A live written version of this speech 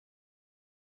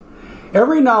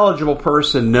Every knowledgeable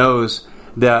person knows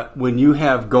that when you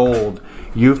have gold,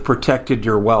 you've protected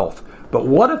your wealth. But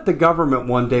what if the government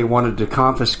one day wanted to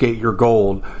confiscate your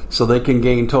gold so they can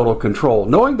gain total control,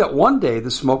 knowing that one day the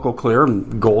smoke will clear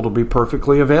and gold will be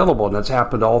perfectly available, and that's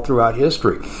happened all throughout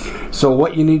history. So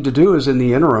what you need to do is, in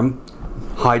the interim,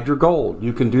 hide your gold.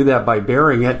 You can do that by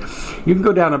burying it. You can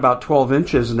go down about 12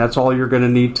 inches, and that's all you're going to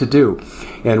need to do.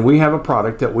 And we have a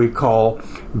product that we call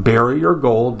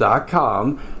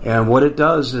buryyourgold.com, and what it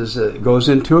does is it goes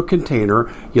into a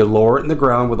container. You lower it in the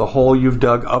ground with a hole you've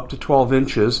dug up to 12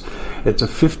 inches. It's a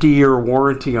 50-year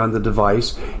warranty on the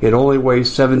device. It only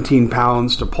weighs 17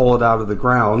 pounds to pull it out of the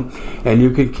ground, and you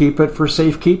can keep it for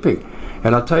safekeeping.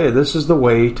 And I'll tell you, this is the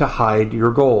way to hide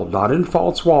your gold. Not in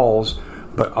false walls,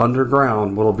 but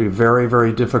underground, will be very,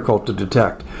 very difficult to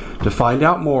detect. To find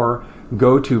out more,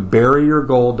 go to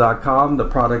buryyourgold.com. The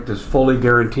product is fully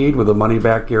guaranteed with a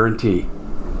money-back guarantee.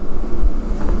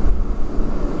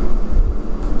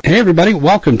 Hey everybody,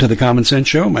 welcome to the Common Sense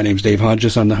Show. My name's Dave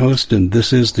Hodges, I'm the host, and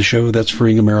this is the show that's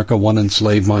freeing America one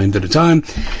enslaved mind at a time.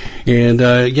 And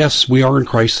yes, we are in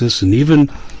crisis, and even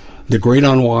the great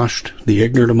unwashed, the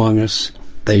ignorant among us,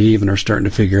 they even are starting to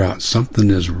figure out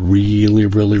something is really,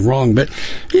 really wrong. But,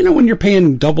 you know, when you're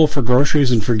paying double for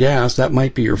groceries and for gas, that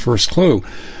might be your first clue.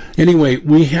 Anyway,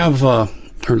 we have our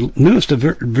newest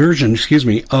version,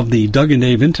 of the Doug and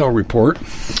Dave Intel Report.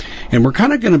 And we're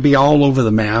kind of going to be all over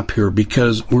the map here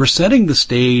because we're setting the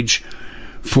stage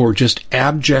for just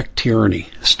abject tyranny,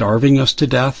 starving us to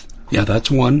death. Yeah, that's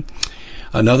one.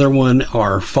 Another one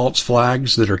are false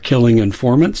flags that are killing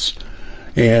informants.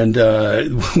 And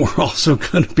we're also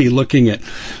going to be looking at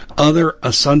other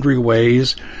sundry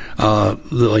ways,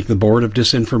 like the Board of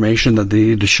Disinformation, that they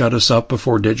need to shut us up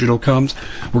before digital comes.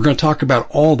 We're going to talk about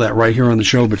all that right here on the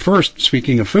show. But first,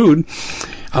 speaking of food,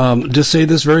 just say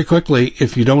this very quickly.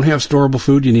 If you don't have storable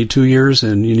food, you need 2 years,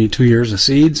 and you need 2 years of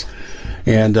seeds.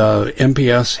 And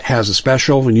MPS has a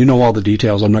special, and you know all the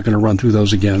details. I'm not going to run through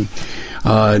those again.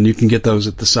 And you can get those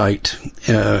at the site.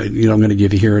 I'm going to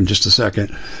give you here in just a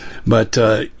second. But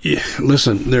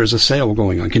listen, there's a sale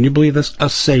going on. Can you believe this?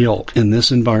 A sale in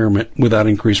this environment without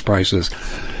increased prices.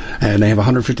 And they have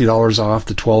 $150 off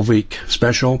the 12-week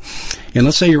special. And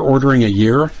let's say you're ordering a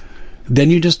year. Then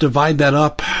you just divide that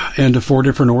up into 4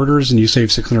 different orders and you save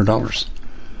 $600.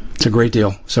 It's a great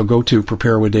deal. So go to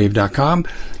preparewithdave.com,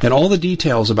 and all the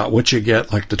details about what you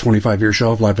get, like the 25-year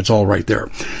shelf life, it's all right there.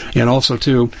 And also,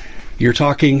 too, you're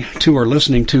talking to or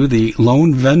listening to the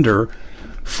lone vendor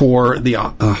for the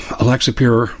Alexa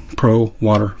Pure Pro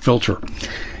water filter.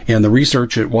 And the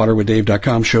research at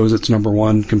waterwithdave.com shows it's number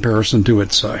one comparison to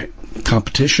its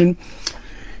competition.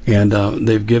 And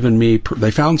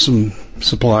they found some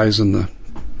supplies in the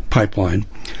pipeline,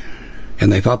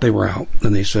 and they thought they were out.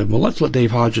 And they said, well, let's let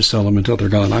Dave Hodges sell them until they're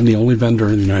gone. I'm the only vendor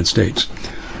in the United States.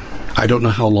 I don't know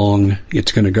how long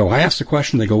it's going to go. I asked the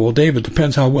question. They go, well, Dave, it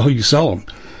depends how well you sell them.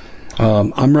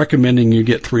 I'm recommending you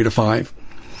get 3 to 5.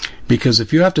 Because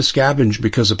if you have to scavenge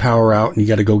because of power out and you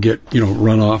got to go get,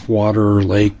 runoff water,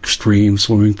 lake, stream,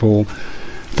 swimming pool,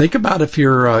 think about if you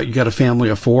got a family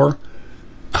of 4,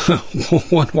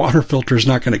 one water filter is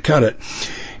not going to cut it.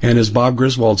 And as Bob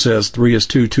Griswold says, 3 is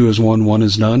 2, 2 is 1, 1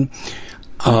 is none.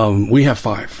 We have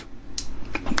 5.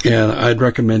 And I'd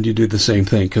recommend you do the same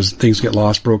thing because things get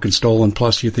lost, broken, stolen.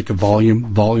 Plus, you think of volume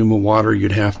of water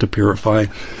you'd have to purify.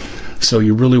 So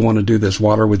you really want to do this,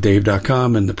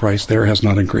 waterwithdave.com, and the price there has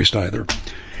not increased either.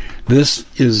 This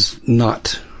is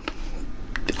not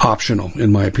optional,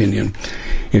 in my opinion.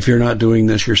 If you're not doing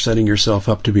this, you're setting yourself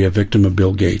up to be a victim of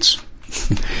Bill Gates.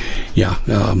 Yeah,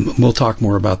 we'll talk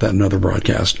more about that in another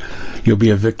broadcast. You'll be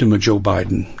a victim of Joe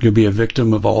Biden. You'll be a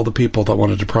victim of all the people that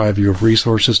want to deprive you of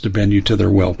resources to bend you to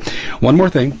their will. One more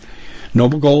thing.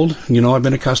 Noble Gold, I've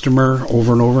been a customer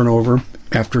over and over and over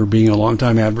after being a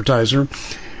long-time advertiser.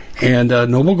 And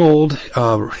Noble Gold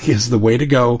is the way to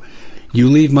go. You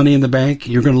leave money in the bank,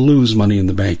 you're going to lose money in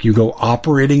the bank. You go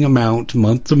operating amount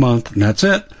month to month, and that's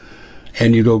it.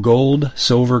 And you go gold,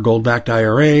 silver, gold-backed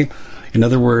IRA. In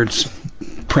other words,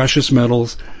 precious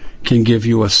metals can give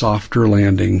you a softer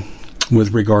landing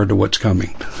with regard to what's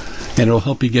coming. And it'll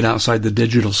help you get outside the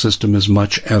digital system as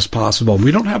much as possible.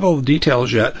 We don't have all the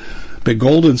details yet, but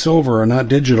gold and silver are not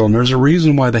digital. And there's a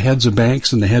reason why the heads of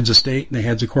banks and the heads of state and the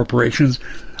heads of corporations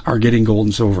are getting gold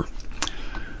and silver.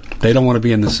 They don't want to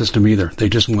be in the system either. They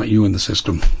just want you in the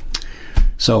system.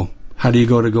 So how do you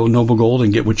go to Noble Gold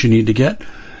and get what you need to get?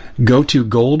 Go to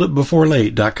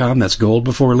goldbeforelate.com. That's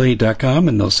goldbeforelate.com,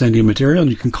 and they'll send you material, and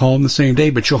you can call them the same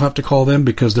day, but you'll have to call them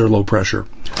because they're low pressure.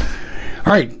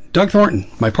 All right, Doug Thornton,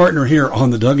 my partner here on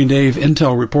the Doug and Dave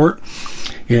Intel Report.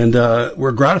 And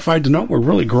we're gratified to know we're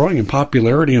really growing in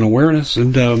popularity and awareness.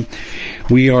 And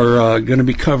we are going to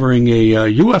be covering a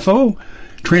UFO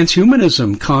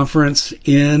Transhumanism conference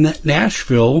in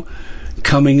Nashville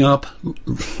coming up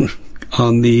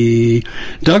on the...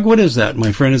 Doug, what is that,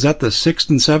 my friend? Is that the 6th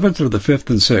and 7th or the 5th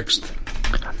and 6th?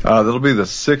 That'll be the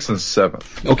 6th and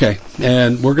 7th. Okay,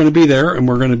 and we're going to be there, and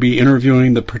we're going to be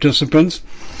interviewing the participants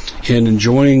and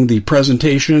enjoying the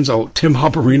presentations. Oh, Tim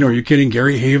Hopperino, are you kidding?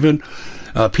 Gary Haven,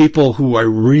 people who I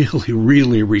really,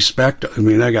 really respect. I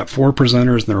mean, I got 4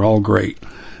 presenters, and they're all great.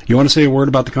 You want to say a word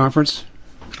about the conference?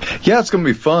 Yeah, it's going to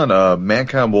be fun.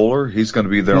 Mankind Wooler, he's going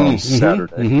to be there on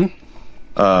Saturday.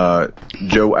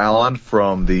 Joe Allen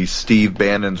from the Steve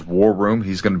Bannon's War Room,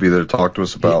 he's going to be there to talk to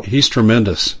us about... He's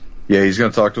tremendous. Yeah, he's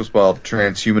going to talk to us about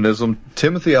transhumanism.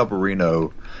 Timothy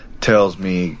Alberino tells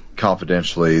me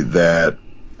confidentially that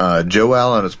Joe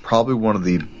Allen is probably one of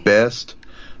the best,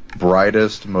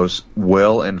 brightest, most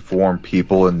well-informed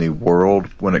people in the world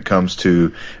when it comes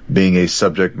to being a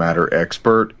subject matter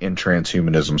expert in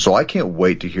transhumanism. So I can't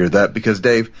wait to hear that because,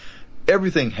 Dave,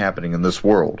 everything happening in this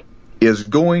world is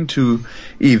going to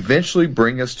eventually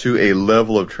bring us to a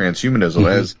level of transhumanism.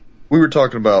 As we were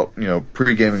talking about,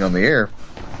 pre-gaming on the air,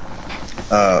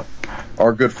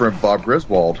 our good friend Bob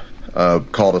Griswold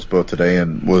called us both today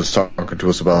and was talking to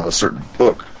us about a certain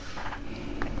book.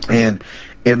 And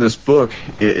in this book,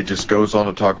 it just goes on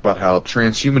to talk about how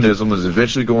transhumanism is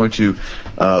eventually going to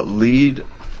lead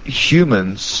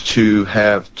humans to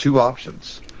have 2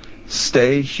 options: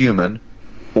 stay human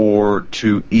or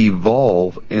to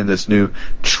evolve in this new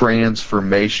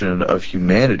transformation of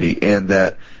humanity, and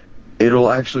that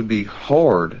it'll actually be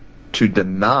hard to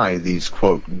deny these,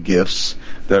 quote, gifts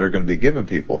that are going to be given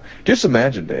people. Just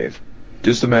imagine, Dave,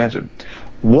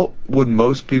 what would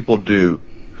most people do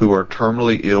who are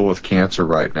terminally ill with cancer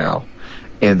right now,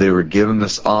 and they were given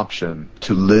this option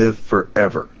to live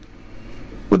forever?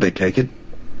 Would they take it?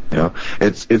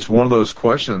 It's one of those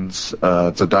questions.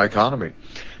 It's a dichotomy.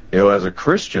 As a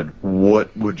Christian,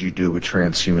 what would you do with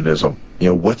transhumanism?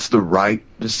 What's the right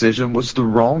decision? What's the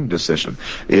wrong decision?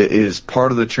 Is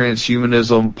part of the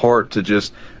transhumanism part to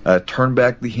just turn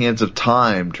back the hands of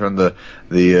time, turn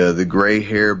the gray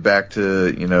hair back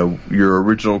to your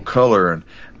original color, and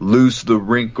loose the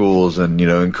wrinkles, and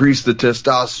increase the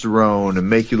testosterone and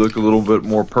make you look a little bit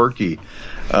more perky?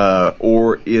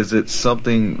 Or is it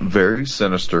something very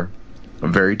sinister,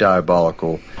 very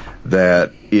diabolical,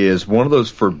 that is one of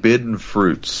those forbidden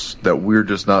fruits that we're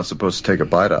just not supposed to take a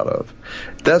bite out of?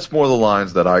 That's more the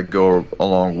lines that I go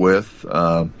along with.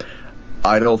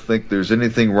 I don't think there's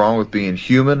anything wrong with being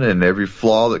human, and every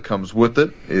flaw that comes with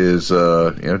it is,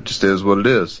 just is what it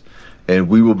is. And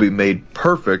we will be made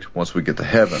perfect once we get to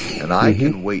heaven. And I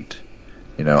can wait.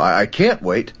 I can't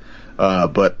wait,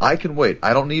 but I can wait.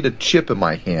 I don't need a chip in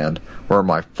my hand or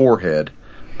my forehead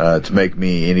to make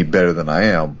me any better than I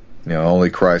am. Only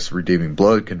Christ's redeeming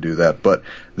blood can do that. But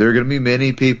there are going to be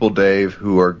many people, Dave,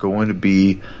 who are going to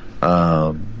be,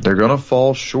 they're going to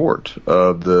fall short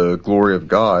of the glory of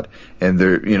God. And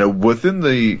they're, within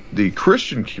the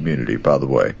Christian community, by the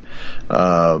way,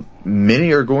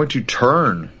 many are going to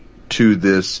turn to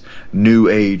this new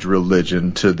age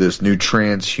religion, to this new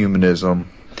transhumanism,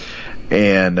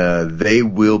 and they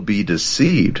will be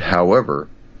deceived. However,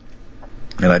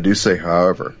 and I do say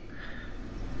however,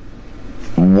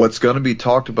 what's going to be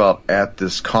talked about at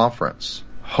this conference,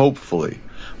 hopefully,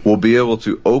 will be able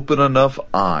to open enough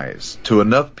eyes to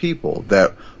enough people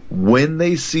that when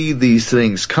they see these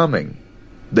things coming,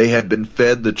 they had been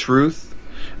fed the truth,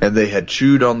 and they had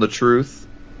chewed on the truth,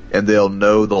 and they'll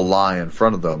know the lie in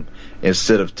front of them,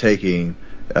 instead of taking,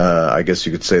 I guess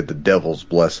you could say, the devil's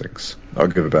blessings. I'll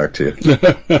give it back to you.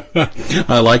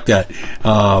 I like that.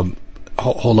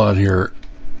 Hold on here.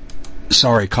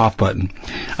 Sorry, cough button.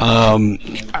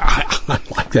 I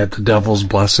like that, the devil's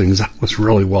blessings. That was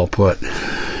really well put.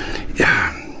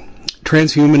 Yeah.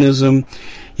 Transhumanism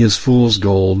is fool's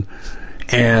gold,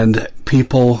 and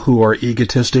people who are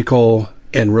egotistical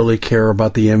and really care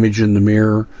about the image in the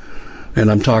mirror,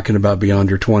 and I'm talking about beyond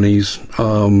your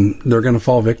 20s, they're going to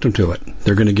fall victim to it.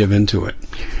 They're going to give into it.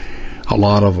 A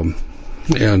lot of them.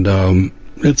 And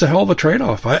it's a hell of a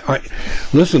trade-off.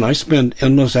 Listen, I spend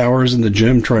endless hours in the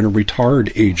gym trying to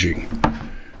retard aging.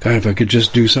 God, if I could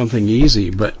just do something easy,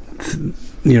 but,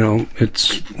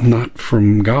 it's not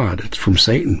from God. It's from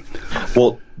Satan.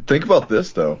 Well, think about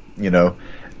this, though.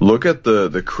 Look at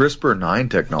the CRISPR-9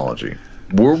 technology.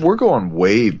 We're going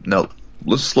way... Now,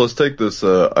 let's take this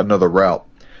another route.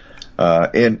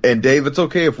 And Dave, it's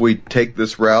okay if we take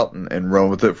this route and run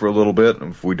with it for a little bit,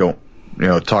 and if we don't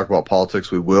talk about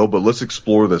politics, we will, but let's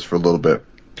explore this for a little bit.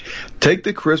 Take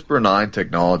the CRISPR-9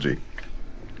 technology,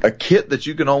 a kit that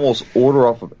you can almost order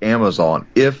off of Amazon.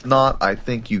 If not, I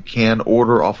think you can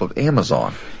order off of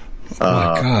Amazon. Oh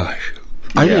my gosh.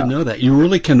 I didn't know that. You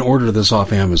really can order this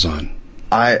off Amazon.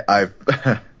 I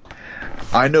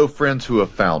know friends who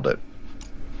have found it.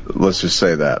 Let's just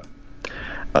say that.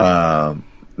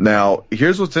 Now,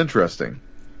 here's what's interesting,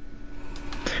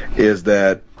 is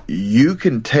that you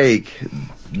can take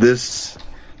this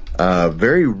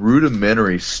very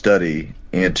rudimentary study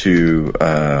into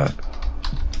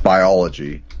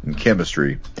biology and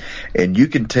chemistry, and you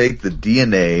can take the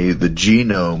DNA, the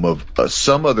genome of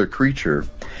some other creature,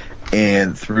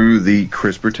 and through the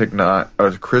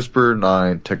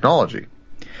CRISPR-9 technology,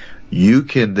 you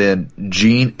can then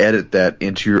gene edit that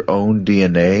into your own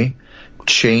DNA,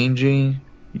 changing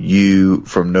you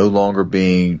from no longer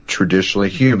being traditionally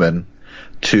human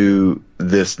to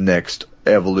this next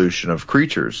evolution of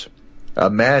creatures.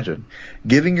 Imagine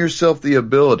giving yourself the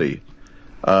ability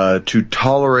to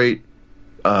tolerate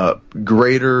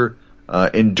greater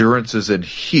endurances in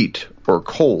heat or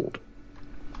cold,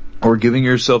 or giving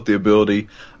yourself the ability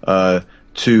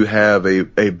to have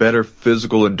a better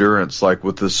physical endurance, like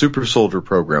with the Super Soldier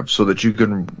program, so that you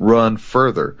can run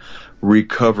further,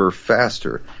 recover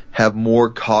faster, have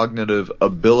more cognitive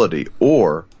ability,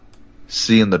 or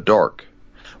see in the dark.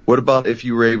 What about if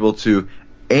you were able to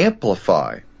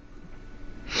amplify?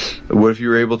 What if you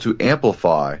were able to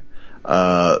amplify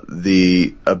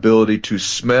the ability to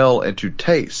smell and to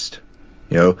taste?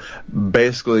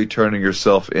 Basically turning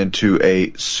yourself into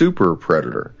a super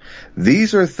predator.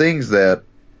 These are things that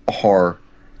are,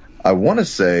 I want to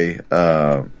say,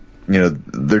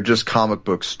 they're just comic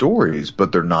book stories,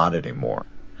 but they're not anymore.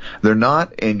 They're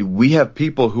not, and we have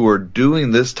people who are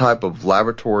doing this type of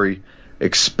laboratory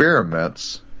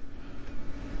experiments,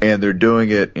 and they're doing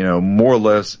it, more or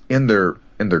less in their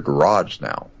garage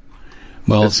now.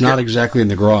 Well, it's not exactly in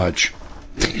the garage.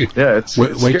 Yeah, it's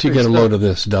wait to get a load of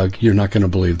this, Doug. You're not going to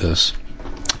believe this.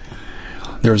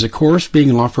 There's a course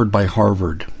being offered by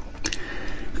Harvard.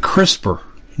 CRISPR,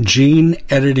 Gene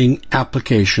Editing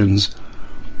Applications,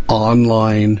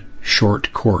 online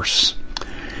short course.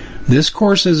 This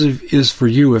course is for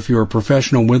you if you're a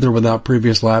professional with or without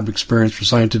previous lab experience or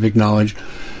scientific knowledge,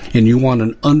 and you want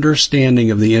an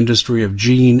understanding of the industry of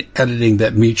gene editing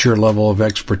that meets your level of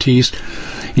expertise.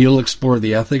 You'll explore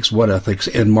the ethics,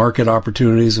 and market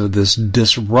opportunities of this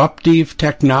disruptive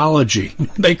technology.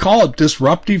 They call it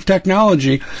disruptive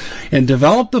technology, and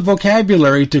develop the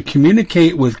vocabulary to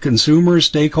communicate with consumers,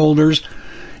 stakeholders,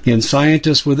 and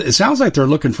scientists. It sounds like they're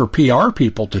looking for PR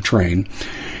people to train.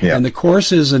 Yeah. And the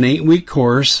course is an 8-week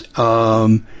course,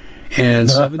 and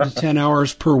 7 to 10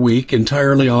 hours per week,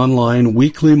 entirely online,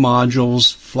 weekly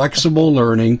modules, flexible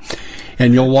learning,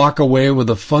 and you'll walk away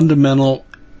with a fundamental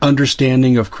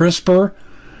understanding of CRISPR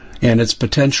and its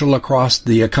potential across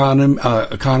the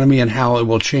economy and how it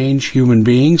will change human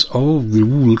beings. Oh,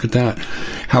 look at that.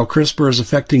 How CRISPR is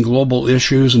affecting global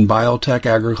issues in biotech,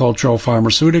 agricultural,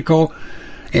 pharmaceutical,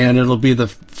 and it'll be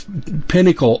the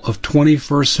pinnacle of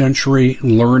 21st century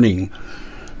learning.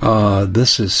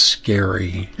 This is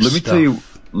scary. Let me tell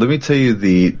you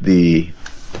the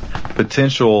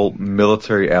potential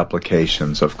military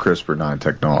applications of CRISPR-9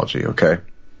 technology, okay?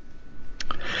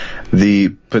 The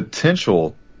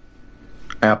potential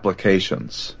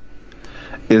applications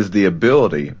is the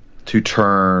ability to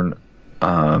turn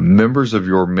members of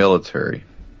your military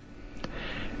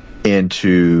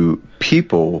into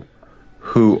people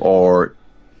who are,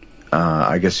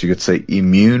 I guess you could say,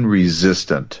 immune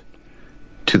resistant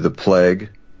to the plague,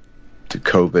 to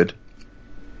COVID,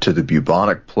 to the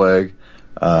bubonic plague,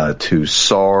 to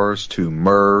SARS, to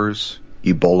MERS,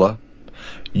 Ebola.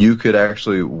 You could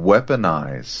actually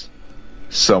weaponize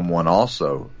someone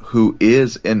also who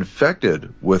is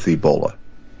infected with Ebola,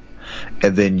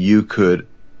 and then you could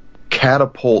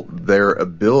catapult their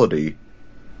ability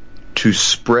to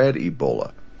spread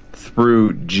Ebola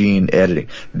through gene editing.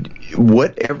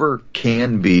 Whatever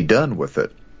can be done with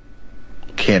it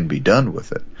can be done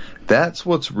with it. That's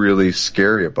what's really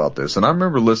scary about this. And I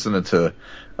remember listening to,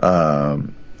 I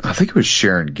think it was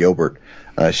Sharon Gilbert.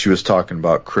 She was talking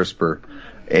about CRISPR,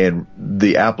 and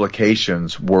the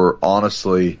applications were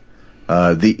honestly,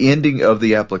 the ending of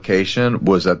the application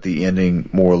was at the ending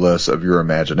more or less of your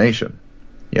imagination.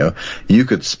 You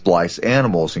could splice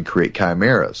animals and create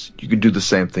chimeras. You could do the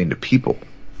same thing to people.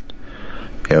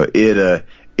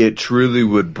 It truly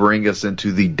would bring us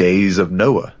into the days of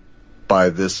Noah by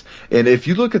this. And if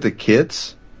you look at the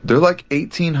kits, they're like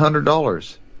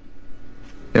 $1,800.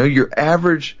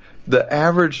 The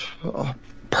average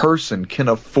person can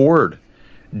afford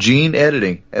gene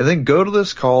editing, and then go to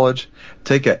this college,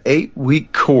 take an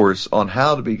 8-week course on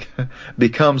how to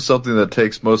become something that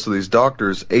takes most of these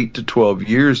doctors 8 to 12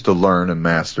 years to learn and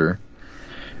master.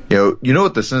 You know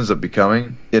what this ends up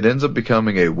becoming? It ends up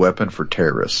becoming a weapon for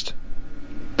terrorists.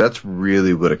 That's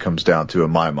really what it comes down to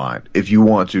in my mind. If you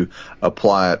want to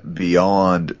apply it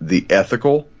beyond the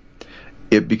ethical,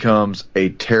 it becomes a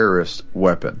terrorist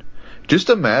weapon. Just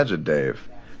imagine, Dave,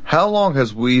 how long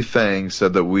has Fang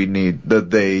said that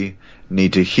they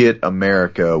need to hit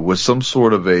America with some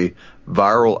sort of a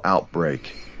viral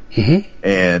outbreak? Mm-hmm.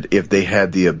 And if they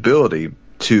had the ability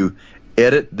to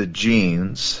edit the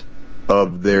genes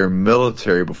of their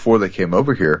military before they came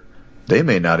over here, they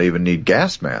may not even need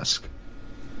gas masks.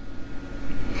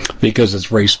 Because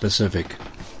it's race specific.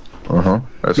 Uh-huh.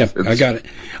 Yep, I got it.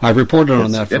 I've reported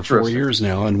on that for 4 years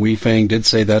now, and Fang did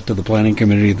say that to the planning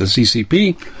committee of the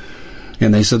CCP,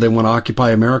 and they said they want to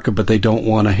occupy America, but they don't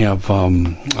want to have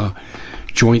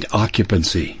joint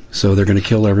occupancy. So they're going to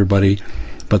kill everybody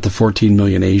but the 14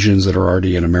 million Asians that are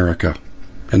already in America.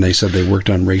 And they said they worked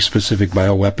on race-specific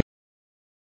bioweapons.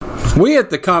 We at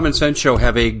the Common Sense Show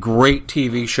have a great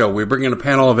TV show. We bring in a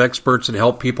panel of experts and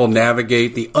help people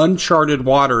navigate the uncharted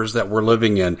waters that we're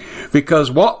living in.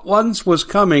 Because what once was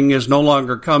coming is no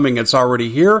longer coming. It's already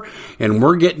here, and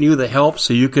we're getting you the help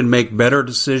so you can make better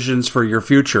decisions for your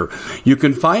future. You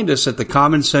can find us at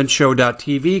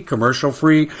thecommonsenseshow.tv,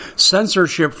 commercial-free,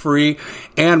 censorship-free,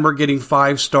 and we're getting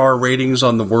 5-star ratings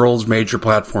on the world's major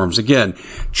platforms. Again,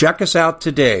 check us out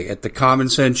today at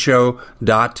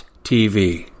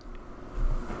thecommonsenseshow.tv.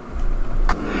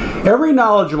 Every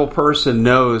knowledgeable person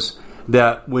knows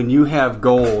that when you have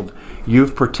gold,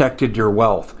 you've protected your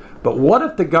wealth. But what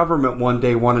if the government one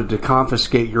day wanted to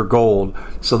confiscate your gold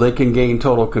so they can gain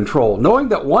total control, knowing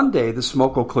that one day the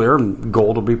smoke will clear and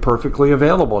gold will be perfectly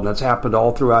available, and that's happened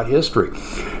all throughout history.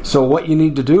 So what you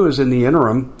need to do is, in the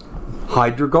interim,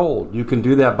 hide your gold. You can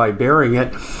do that by burying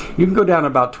it. You can go down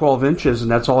about 12 inches, and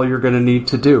that's all you're going to need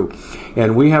to do.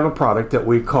 And we have a product that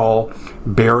we call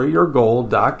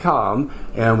buryyourgold.com,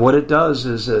 and what it does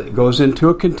is it goes into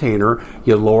a container.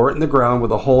 You lower it in the ground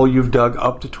with a hole you've dug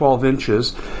up to 12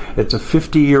 inches. It's a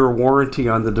 50-year warranty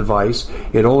on the device.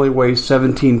 It only weighs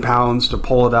 17 pounds to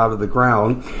pull it out of the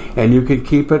ground, and you can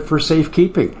keep it for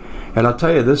safekeeping. And I'll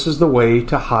tell you, this is the way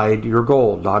to hide your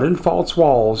gold. Not in false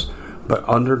walls, but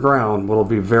underground will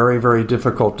be very, very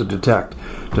difficult to detect.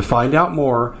 To find out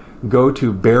more, go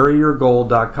to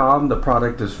buryyourgold.com. The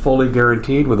product is fully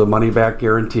guaranteed with a money-back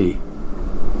guarantee.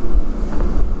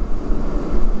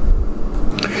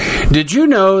 Did you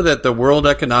know that the World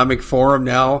Economic Forum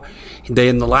now,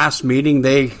 in the last meeting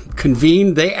they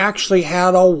convened, they actually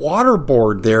had a water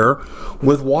board there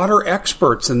with water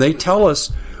experts, and they tell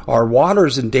us our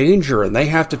water's in danger and they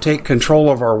have to take control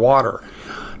of our water.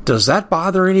 Does that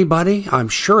bother anybody? I'm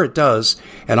sure it does.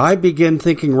 And I begin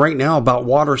thinking right now about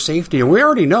water safety. And we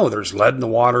already know there's lead in the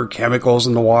water, chemicals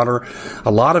in the water.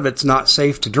 A lot of it's not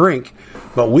safe to drink.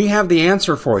 But we have the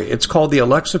answer for you. It's called the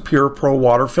Alexa Pure Pro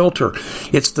Water Filter.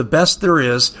 It's the best there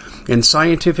is, and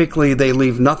scientifically they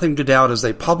leave nothing to doubt as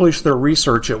they publish their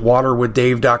research at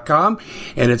waterwithdave.com,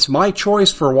 and it's my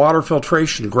choice for water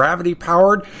filtration. Gravity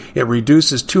powered, it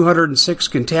reduces 206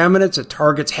 contaminants, it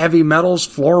targets heavy metals,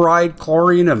 fluoride,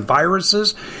 chlorine, and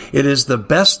viruses. It is the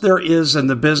best there is in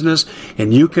the business,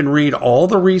 and you can read all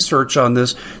the research on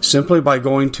this simply by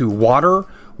going to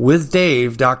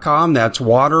waterwithdave.com. That's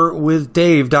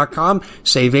waterwithdave.com.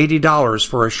 Save $80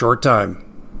 for a short time.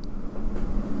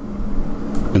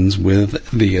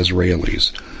 With the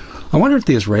Israelis. I wonder if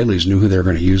the Israelis knew who they were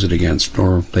going to use it against,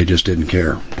 or they just didn't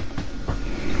care.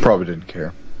 Probably didn't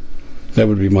care. That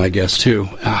would be my guess, too.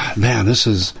 Man, this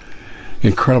is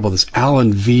incredible. This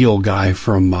Alan Veal guy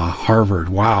from Harvard.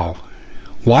 Wow.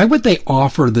 Why would they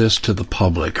offer this to the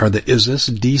public? Is this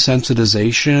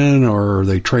desensitization, or are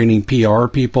they training PR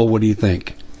people? What do you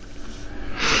think?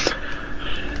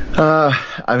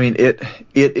 I mean, it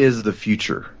is the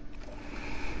future.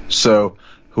 So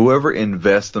whoever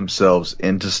invests themselves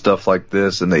into stuff like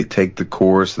this and they take the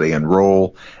course, they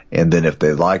enroll, and then if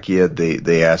they like you,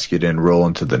 they ask you to enroll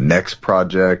into the next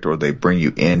project, or they bring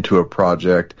you into a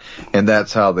project, and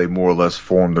that's how they more or less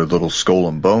form their little skull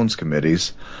and bones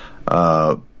committees.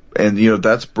 And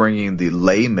that's bringing the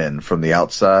layman from the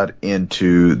outside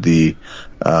into the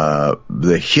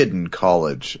hidden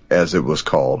college, as it was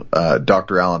called.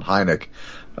 Dr. Alan Hynek,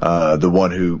 the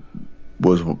one who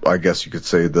was, I guess you could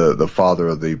say, the father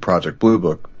of the Project Blue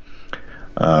Book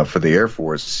for the Air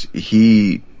Force.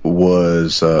 He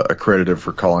was accredited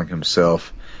for calling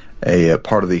himself a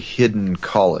part of the hidden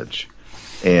college,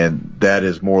 and that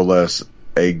is more or less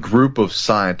a group of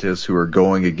scientists who are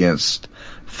going against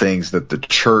things that the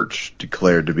church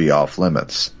declared to be off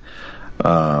limits.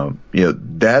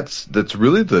 That's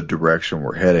really the direction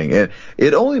we're heading. And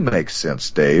it only makes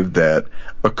sense, Dave, that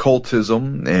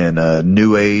occultism and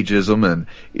New Ageism and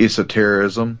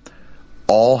esotericism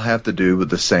all have to do with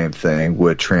the same thing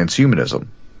with transhumanism.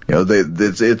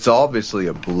 It's obviously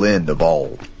a blend of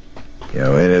all,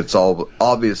 and it's all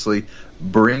obviously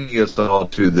bringing us all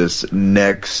to this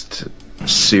next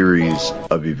series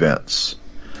of events.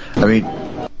 I mean,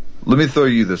 let me throw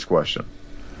you this question.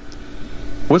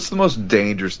 What's the most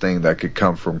dangerous thing that could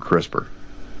come from CRISPR?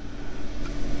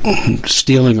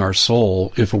 Stealing our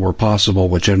soul, if it were possible,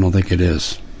 which I don't think it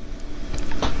is.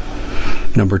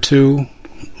 Number 2,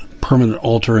 permanent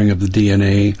altering of the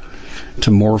DNA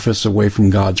to morph us away from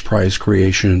God's prized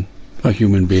creation, a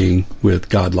human being with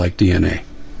godlike DNA.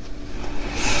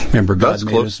 Remember,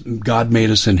 God made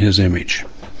us in His image.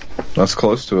 That's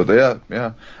close to it.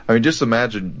 Yeah. I mean, just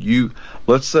imagine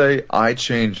let's say I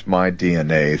changed my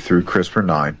DNA through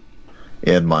CRISPR-9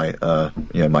 in my,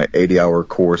 my 80-hour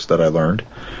course that I learned,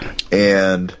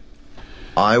 and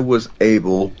I was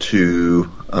able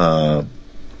to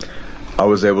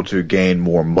gain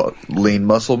more lean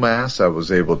muscle mass. I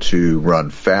was able to run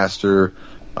faster,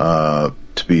 to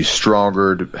be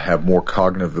stronger, to have more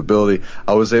cognitive ability.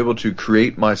 I was able to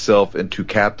create myself into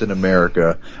Captain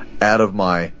America out of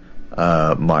my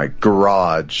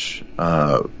garage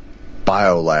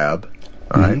biolab,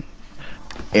 right?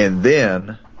 And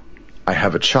then I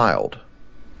have a child.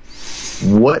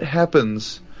 What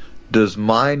happens? Does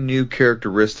my new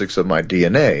characteristics of my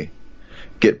DNA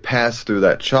get passed through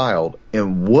that child,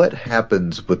 and what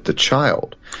happens with the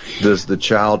child? Does the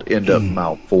child end up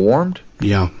malformed?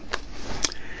 Yeah.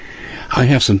 I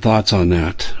have some thoughts on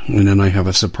that, and then I have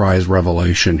a surprise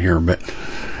revelation here, but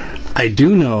I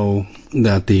do know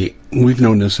that we've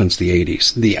known this since the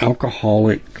 80s, the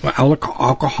alcoholic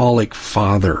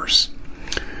fathers.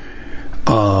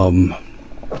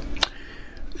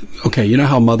 Okay, you know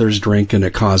how mothers drink and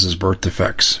it causes birth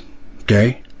defects,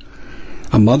 okay?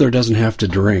 A mother doesn't have to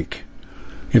drink.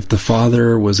 If the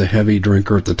father was a heavy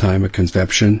drinker at the time of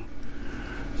conception,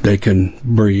 they can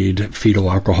breed fetal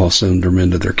alcohol syndrome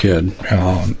into their kid.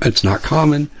 It's not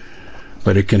common,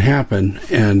 but it can happen.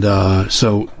 And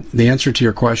so the answer to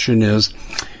your question is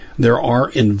there are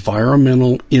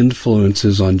environmental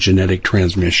influences on genetic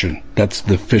transmission. That's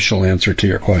the official answer to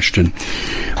your question.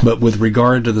 But with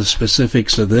regard to the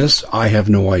specifics of this, I have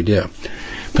no idea.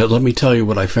 But let me tell you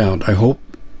what I found. I hope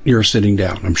you're sitting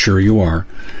down. I'm sure you are,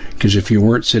 because if you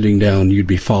weren't sitting down, you'd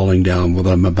be falling down what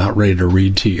I'm about ready to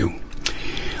read to you.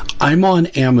 I'm on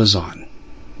Amazon.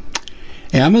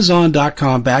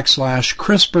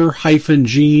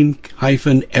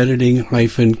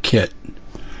 Amazon.com/CRISPR-gene-editing-kit.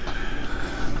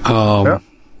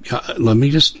 Let me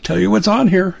just tell you what's on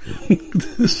here.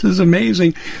 This is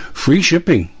amazing. Free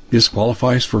shipping. This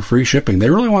qualifies for free shipping.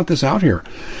 They really want this out here.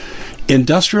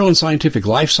 Industrial and scientific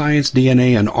life science,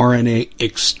 DNA, and RNA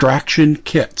extraction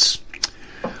kits.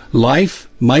 Life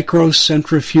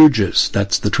microcentrifuges.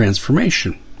 That's the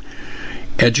transformation.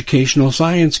 Educational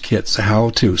science kits,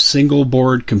 how to single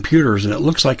board computers, and it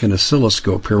looks like an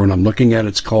oscilloscope here when I'm looking at it.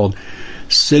 It's called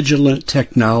Sigilant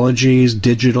Technologies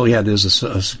Digital. Yeah, there's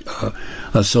a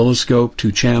oscilloscope,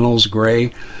 2 channels,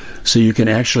 gray, so you can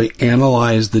actually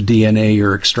analyze the DNA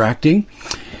you're extracting.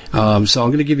 So I'm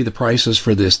going to give you the prices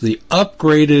for this. The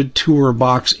upgraded Tour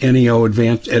Box NEO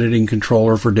Advanced Editing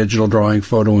Controller for digital drawing,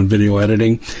 photo, and video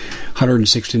editing,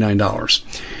 $169.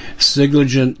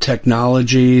 Sigilant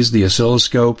Technologies, the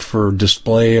oscilloscope for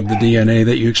display of the DNA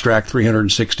that you extract,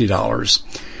 $360.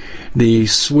 The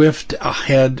Swift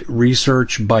Head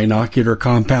Research Binocular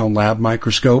Compound Lab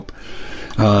Microscope,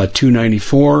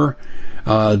 $294.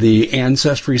 The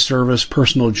Ancestry Service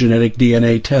Personal Genetic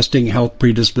DNA Testing, Health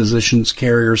Predispositions,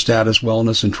 Carrier Status,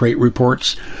 Wellness, and Trait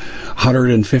Reports,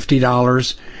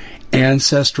 $150.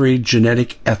 Ancestry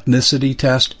Genetic Ethnicity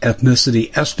Test,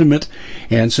 Ethnicity Estimate,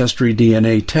 Ancestry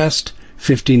DNA Test,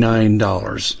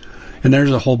 $59. And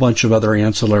there's a whole bunch of other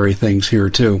ancillary things here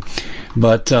too.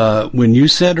 But when you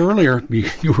said earlier,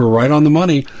 you were right on the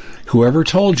money. Whoever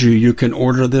told you you can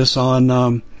order this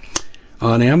on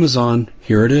Amazon,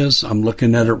 here it is. I'm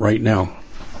looking at it right now.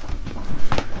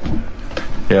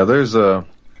 Yeah,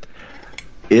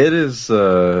 it is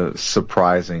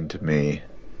surprising to me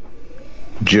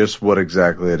just what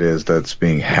exactly it is that's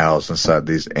being housed inside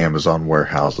these Amazon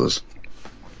warehouses.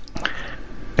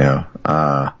 Like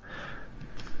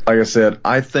I said,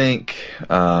 I think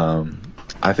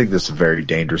this is very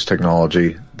dangerous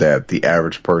technology that the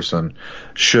average person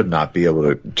should not be able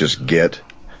to just get.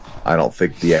 I don't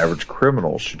think the average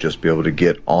criminal should just be able to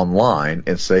get online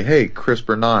and say, hey,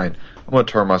 CRISPR-9, going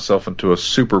to turn myself into a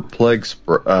super plague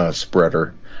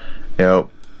spreader. You know,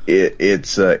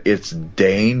 it's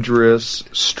dangerous,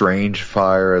 strange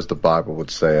fire, as the Bible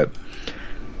would say it.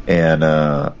 And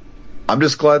I'm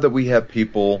just glad that we have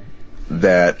people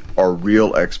that are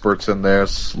real experts in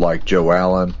this, like Joe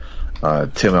Allen,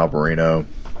 Tim Alberino,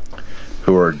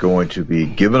 who are going to be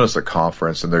giving us a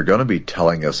conference, and they're going to be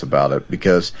telling us about it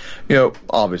because, you know,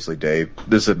 obviously, Dave,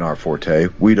 this isn't our forte.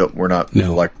 We're not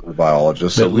molecular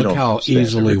biologists, so we don't. Look how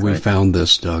easily we found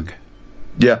this, Doug.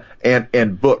 Yeah,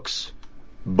 and books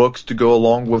to go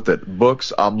along with it.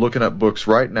 Books. I'm looking at books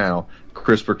right now.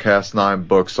 CRISPR-Cas9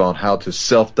 books on how to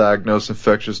self-diagnose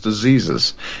infectious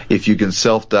diseases. If you can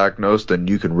self-diagnose, then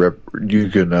you can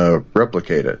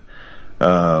replicate it.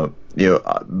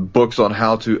 Books on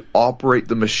how to operate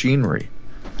the machinery.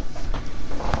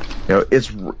 You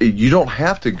know, you don't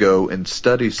have to go and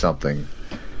study something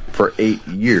for 8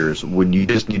 years when you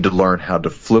just need to learn how to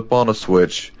flip on a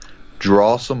switch,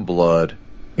 draw some blood,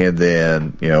 and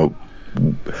then, you know,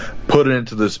 put it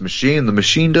into this machine. The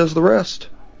machine does the rest.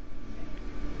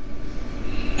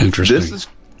 Interesting.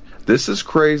 This is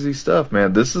crazy stuff,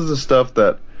 man. This is the stuff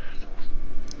that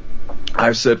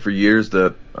I've said for years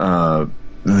that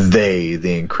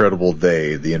the incredible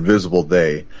they, the invisible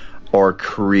they, are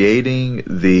creating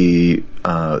the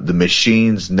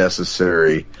machines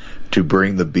necessary to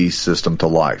bring the beast system to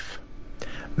life.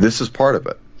 This is part of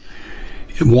it.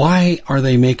 Why are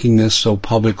they making this so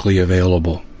publicly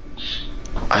available?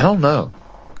 I don't know.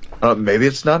 Maybe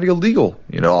it's not illegal,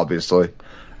 you know, obviously.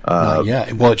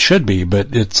 Yeah, well, it should be,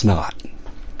 but it's not.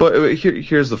 But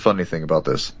here's the funny thing about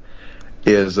this,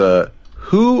 is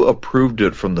who approved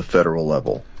it from the federal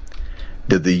level?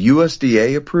 Did the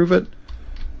USDA approve it?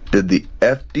 Did the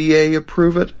FDA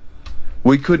approve it?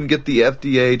 We couldn't get the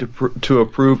FDA to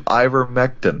approve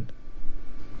ivermectin.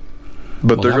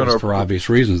 But they're going to, for obvious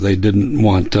reasons. They didn't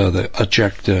want a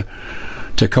check to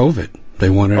COVID. They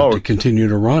wanted it to continue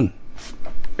to run.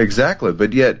 Exactly,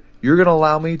 but yet you're going to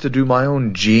allow me to do my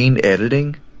own gene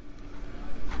editing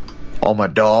on my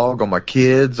dog, on my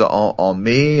kids, on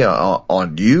me,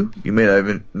 on you? You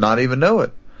may not even know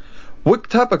it. What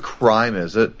type of crime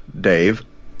is it, Dave,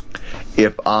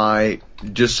 if I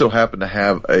just so happen to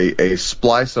have a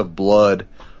splice of blood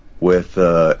with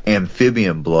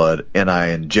amphibian blood and I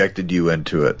injected you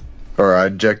into it, or I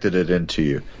injected it into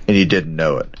you and you didn't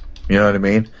know it? You know what I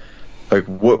mean? Like,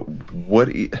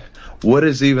 what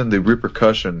is even the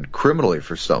repercussion criminally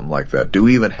for something like that? Do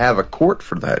we even have a court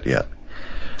for that yet?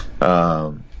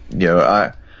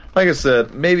 Like I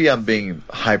said, maybe I'm being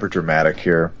hyper dramatic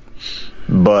here,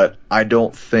 but I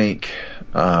don't think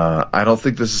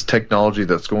this is technology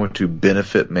that's going to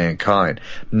benefit mankind.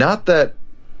 Not that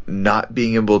not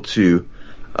being able to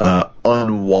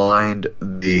unwind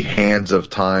the hands of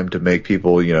time to make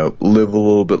people, you know, live a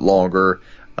little bit longer,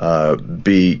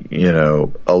 be, you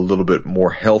know, a little bit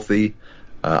more healthy.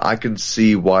 I can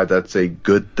see why that's a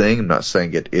good thing. I'm not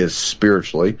saying it is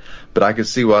spiritually, but I can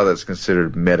see why that's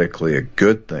considered medically a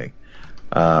good thing.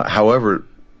 However,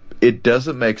 it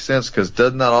doesn't make sense because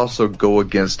doesn't that also go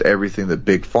against everything that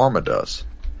Big Pharma does?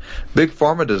 Big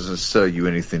Pharma doesn't sell you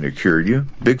anything to cure you.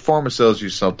 Big Pharma sells you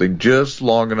something just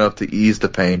long enough to ease the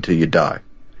pain till you die.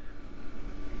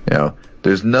 You know,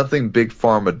 there's nothing Big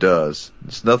Pharma does,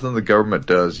 there's nothing the government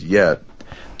does yet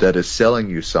that is selling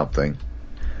you something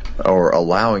or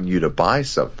allowing you to buy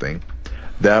something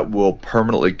that will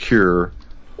permanently cure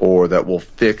or that will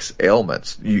fix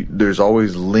ailments. There's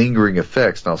always lingering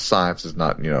effects. Now, science is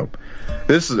not, you know,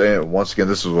 this is, once again,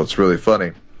 this is what's really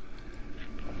funny.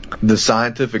 The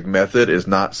scientific method is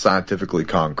not scientifically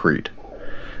concrete.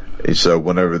 So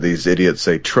whenever these idiots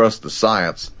say trust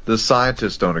the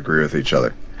scientists don't agree with each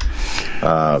other.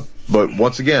 But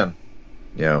once again,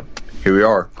 you know, here we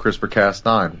are,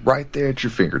 CRISPR-Cas9, right there at your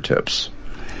fingertips.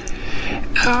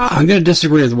 I'm going to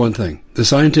disagree with one thing. The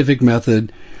scientific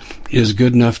method is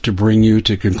good enough to bring you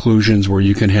to conclusions where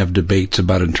you can have debates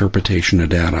about interpretation of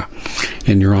data,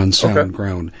 and you're on sound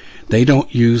ground. They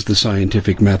don't use the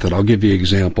scientific method. I'll give you an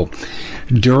example.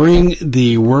 During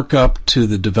the workup to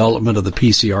the development of the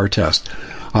PCR test,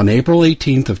 on April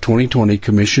 18th of 2020,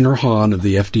 Commissioner Hahn of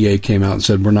the FDA came out and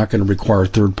said, we're not going to require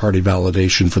third-party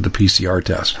validation for the PCR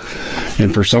test.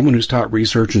 And for someone who's taught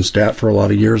research and stat for a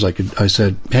lot of years, I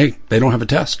said, hey, they don't have a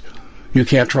test. You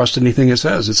can't trust anything it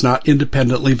says. It's not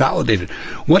independently validated.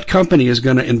 What company is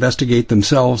going to investigate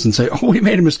themselves and say, oh, we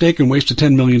made a mistake and wasted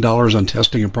 $10 million on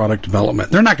testing and product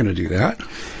development? They're not going to do that.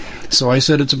 So I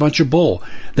said it's a bunch of bull.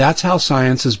 That's how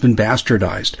science has been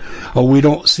bastardized. Oh, we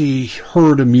don't see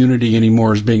herd immunity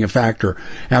anymore as being a factor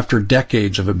after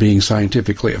decades of it being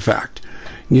scientifically a fact.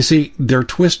 You see, they're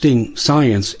twisting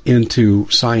science into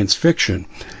science fiction.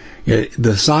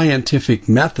 The scientific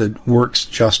method works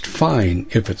just fine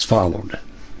if it's followed.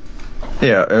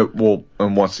 Yeah, well,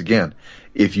 and once again,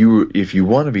 if you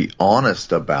want to be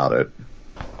honest about it,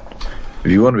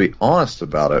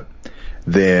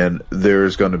 then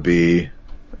there's going to be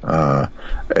there's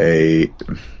going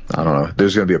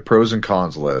to be a pros and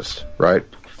cons list, right?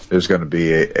 There's going to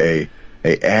be a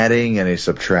adding and a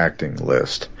subtracting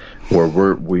list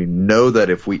where we know that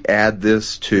if we add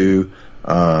this to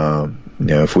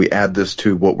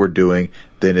what we're doing,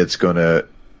 then it's going to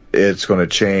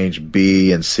change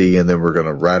B and C, and then we're going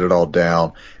to write it all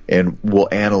down and we'll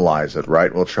analyze it,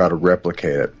 right? We'll try to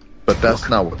replicate it. But that's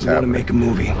not what's happening. Make a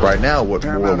movie. Right now, what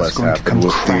more or less happened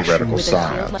was theoretical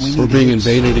science. We're being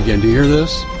invaded again. Do you hear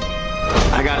this?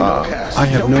 I got no cast. I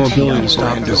have no ability to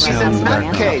stop this sound in the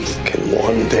background. Can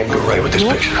one thing go right with this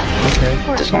picture?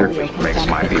 Okay. This movie makes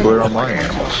my people Clear on my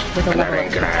animals. and that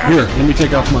ain't gonna happen. Here, let me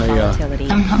take off my...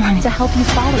 to help you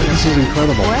follow this is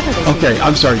incredible. Okay,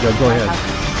 I'm sorry, Doug. Go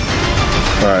ahead.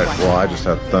 All right, well, I just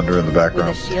have thunder in the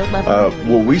background.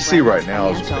 What we see right now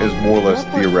is more or less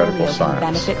theoretical science.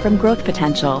 Benefit from growth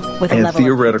potential with and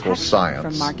theoretical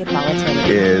science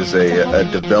is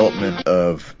a development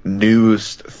of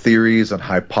newest theories and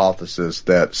hypotheses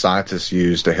that scientists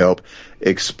use to help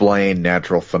explain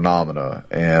natural phenomena.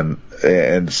 And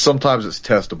sometimes it's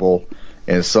testable,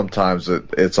 and sometimes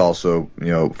it's also,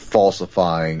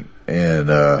 falsifying.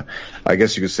 And I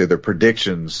guess you could say their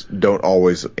predictions don't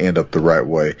always end up the right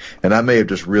way. And I may have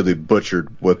just really butchered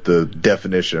what the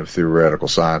definition of theoretical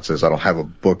science is. I don't have a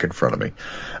book in front of me.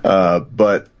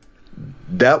 But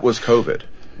that was COVID.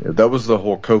 That was the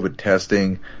whole COVID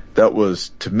testing. That was,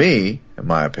 to me, in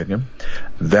my opinion,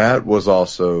 that was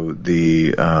also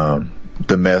the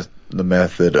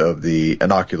method of the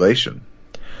inoculation.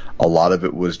 A lot of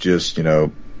it was just,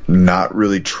 not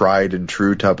really tried and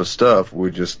true type of stuff.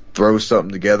 We just throw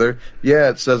something together. Yeah,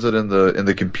 it says it in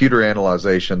the computer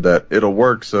analyzation that it'll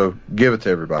work, so give it to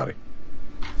everybody.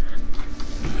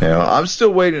 I'm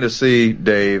still waiting to see,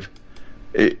 Dave.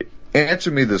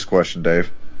 Answer me this question,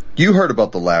 Dave. You heard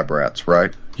about the lab rats,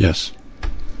 right? Yes.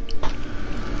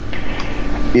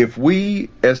 If we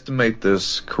estimate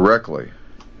this correctly,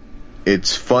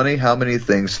 it's funny how many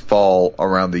things fall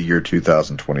around the year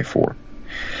 2024.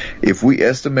 If we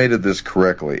estimated this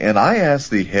correctly, and I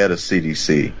asked the head of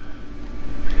CDC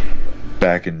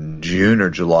back in June or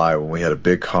July when we had a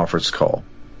big conference call,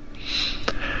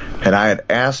 and I had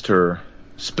asked her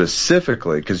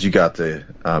specifically, because you got the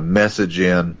message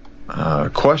in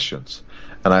questions,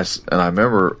 and I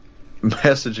remember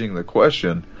messaging the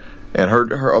question, and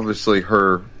her obviously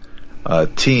her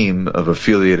team of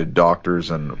affiliated doctors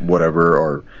and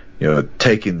whatever are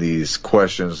taking these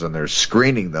questions and they're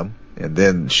screening them. And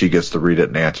then she gets to read it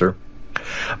and answer.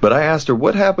 But I asked her,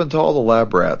 what happened to all the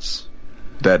lab rats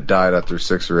that died after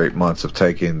 6 or 8 months of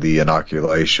taking the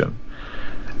inoculation?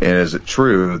 And is it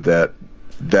true that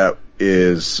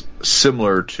is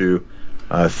similar to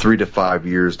 3 to 5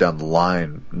 years down the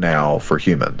line now for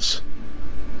humans?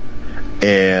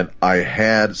 And I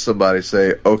had somebody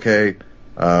say, okay,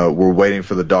 we're waiting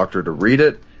for the doctor to read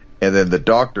it. And then the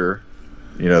doctor,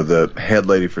 the head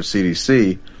lady for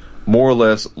CDC, more or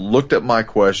less looked at my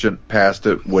question, passed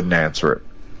it, wouldn't answer it.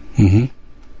 Mm-hmm.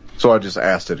 So I just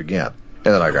asked it again,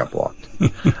 and then I got blocked.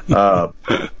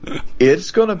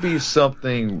 It's going to be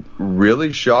something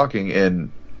really shocking,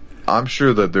 and I'm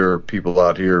sure that there are people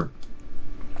out here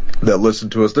that listen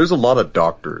to us. There's a lot of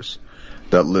doctors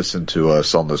that listen to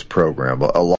us on this program.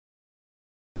 A lot.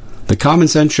 The Common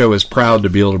Sense Show is proud to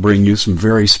be able to bring you some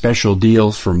very special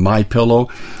deals from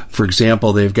MyPillow. For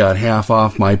example, they've got half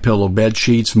off MyPillow bed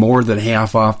sheets, more than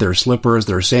half off their slippers,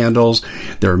 their sandals,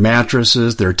 their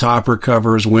mattresses, their topper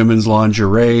covers, women's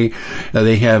lingerie.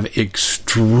 They have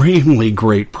extremely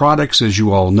great products, as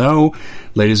you all know.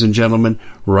 Ladies and gentlemen,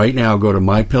 right now go to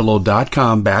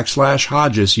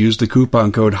mypillow.com/Hodges. Use the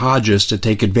coupon code Hodges to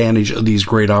take advantage of these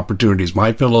great opportunities.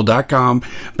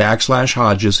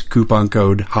 mypillow.com/Hodges, coupon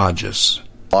code Hodges.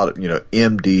 A lot of,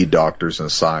 MD doctors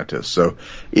and scientists. So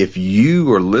if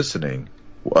you are listening,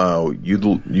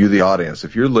 you the audience,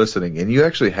 if you're listening and you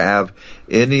actually have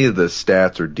any of the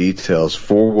stats or details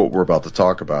for what we're about to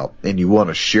talk about and you want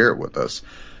to share it with us,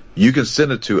 you can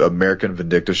send it to American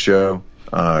Vindicta Show.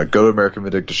 Go to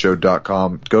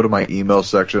AmericanVindictaShow.com, go to my email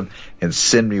section, and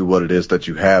send me what it is that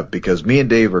you have, because me and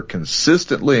Dave are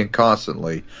consistently and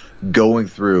constantly going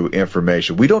through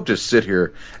information. We don't just sit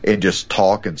here and just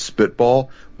talk and spitball.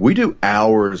 We do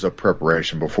hours of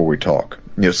preparation before we talk.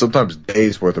 Sometimes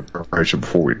days worth of preparation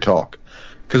before we talk,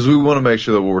 because we want to make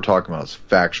sure that what we're talking about is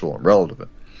factual and relevant.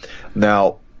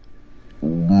 Now,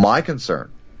 my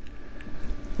concern,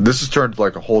 this has turned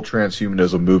like a whole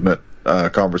transhumanism movement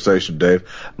conversation, Dave.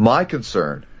 My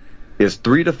concern is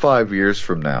 3 to 5 years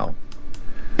from now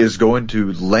is going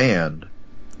to land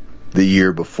the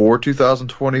year before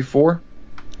 2024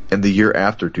 and the year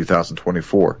after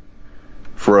 2024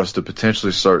 for us to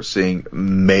potentially start seeing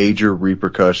major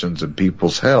repercussions in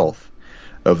people's health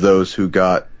of those who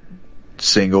got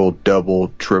single,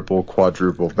 double, triple,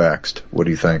 quadruple vaxxed. What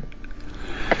do you think?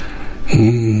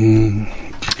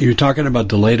 You're talking about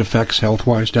delayed effects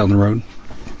health-wise down the road?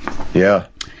 Yeah.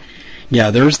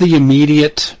 Yeah, there's the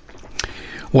immediate...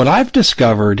 What I've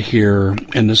discovered here,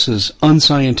 and this is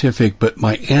unscientific, but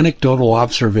my anecdotal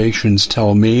observations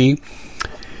tell me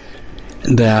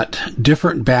that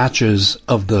different batches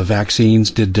of the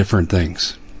vaccines did different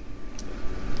things.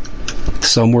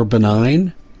 Some were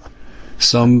benign.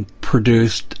 Some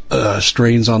produced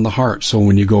strains on the heart. So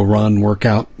when you go run, work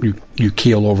out, you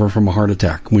keel over from a heart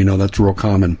attack. We know that's real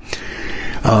common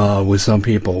with some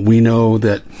people. We know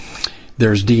that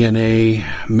there's DNA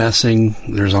messing,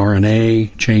 there's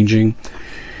RNA changing,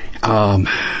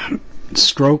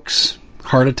 strokes,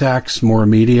 heart attacks, more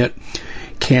immediate,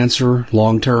 cancer,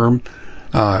 long-term,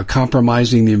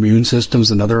 compromising the immune system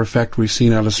is another effect we've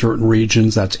seen out of certain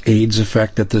regions. That's AIDS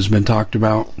effect that has been talked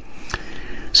about.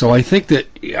 So I think that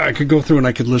I could go through and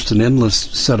I could list an endless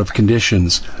set of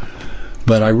conditions,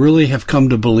 but I really have come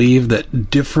to believe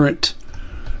that different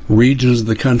regions of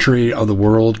the country, of the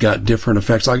world, got different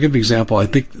effects. I'll give you an example. I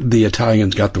think the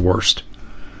Italians got the worst.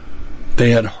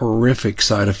 They had horrific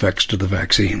side effects to the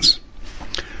vaccines,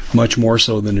 much more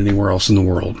so than anywhere else in the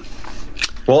world.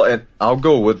 Well, and I'll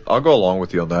go along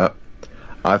with you on that.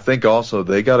 I think also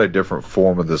they got a different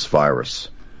form of this virus,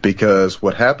 because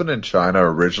what happened in China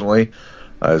originally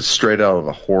is straight out of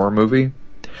a horror movie,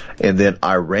 and then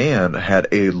Iran had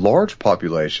a large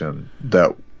population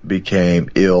that became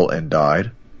ill and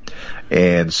died,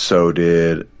 and so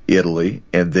did Italy,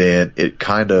 and then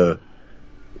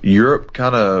Europe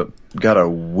kind of got a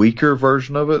weaker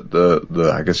version of it,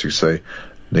 the I guess you could say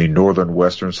the northern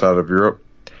western side of Europe,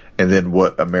 and then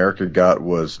what America got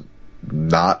was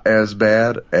not as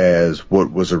bad as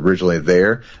what was originally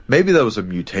there. Maybe that was a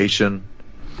mutation.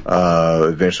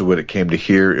 Eventually when it came to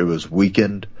here, it was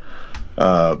weakened.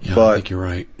 But I think you're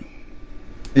right.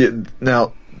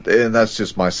 Now, and that's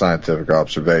just my scientific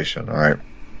observation, all right?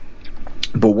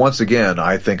 But once again,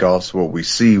 I think also what we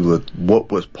see with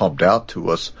what was pumped out to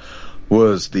us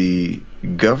was the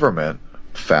government,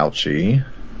 Fauci,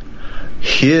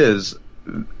 his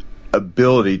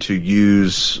ability to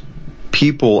use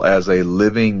people as a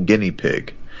living guinea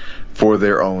pig for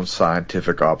their own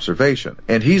scientific observation.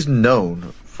 And he's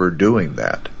known for doing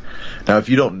that. Now, if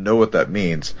you don't know what that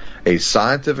means, a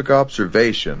scientific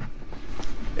observation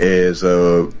is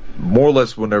more or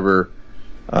less whenever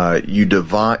you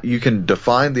can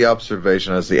define the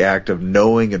observation as the act of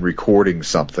knowing and recording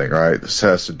something, right? This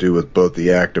has to do with both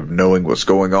the act of knowing what's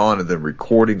going on and then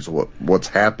recording what's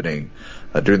happening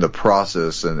during the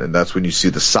process, and that's when you see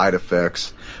the side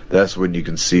effects. That's when you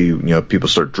can see, people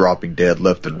start dropping dead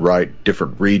left and right.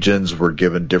 Different regions were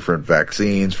given different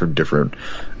vaccines from different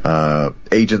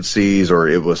agencies, or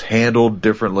it was handled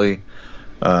differently.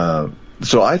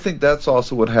 So I think that's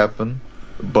also what happened.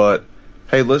 But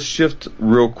hey, let's shift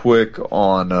real quick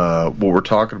on what we're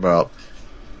talking about.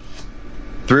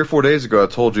 3 or 4 days ago, I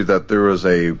told you that there was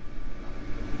oh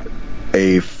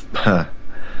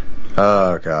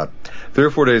God. 3 or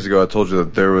 4 days ago, I told you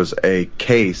that there was a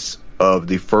case of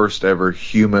the first ever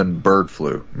human bird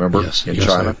flu. Remember? Yes, in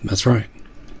China? That's right.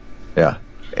 Yeah.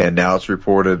 And now it's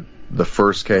reported the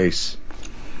first case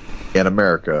in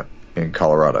America in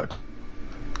Colorado.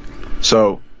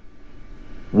 So,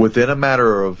 within a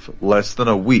matter of less than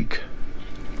a week,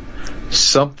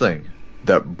 something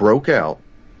that broke out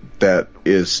that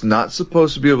is not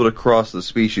supposed to be able to cross the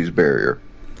species barrier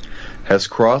has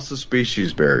crossed the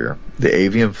species barrier, the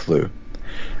avian flu.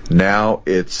 Now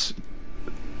it's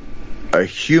a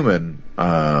human,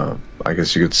 I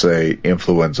guess you could say,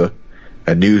 influenza,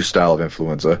 a new style of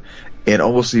influenza, and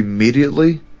almost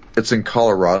immediately it's in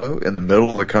Colorado, in the middle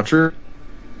of the country.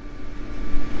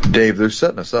 Dave, they're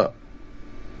setting us up.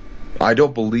 I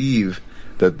don't believe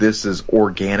that this is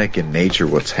organic in nature,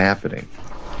 what's happening.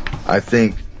 I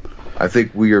think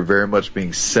we are very much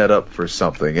being set up for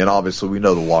something, and obviously we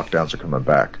know the lockdowns are coming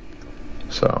back.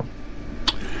 So,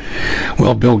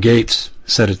 well, Bill Gates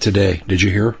said it today. Did you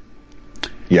hear?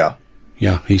 Yeah.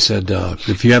 Yeah, he said,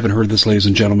 if you haven't heard this, ladies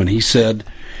and gentlemen, he said,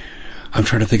 I'm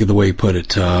trying to think of the way he put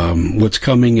it, what's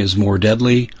coming is more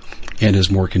deadly and is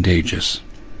more contagious.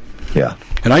 Yeah.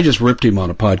 And I just ripped him on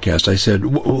a podcast. I said,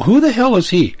 who the hell is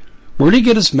he? Where did he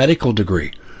get his medical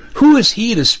degree? Who is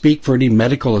he to speak for any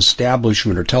medical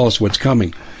establishment or tell us what's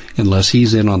coming unless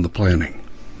he's in on the planning?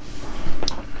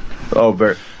 Oh,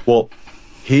 very well.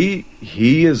 He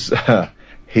is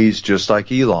he's just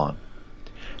like Elon.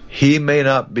 He may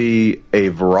not be a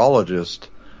virologist,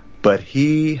 but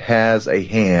he has a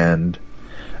hand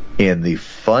in the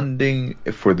funding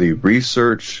for the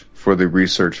research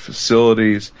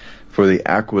facilities, for the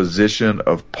acquisition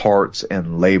of parts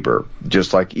and labor,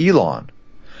 just like Elon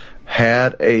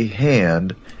had a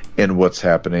hand in what's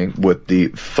happening with the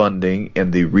funding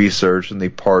and the research and the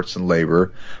parts and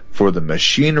labor for the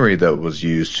machinery that was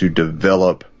used to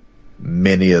develop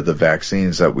many of the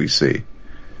vaccines that we see.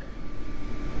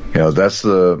 You know, that's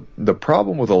the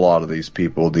problem with a lot of these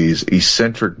people, these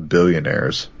eccentric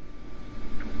billionaires,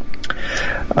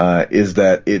 is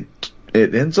that it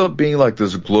ends up being like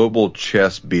this global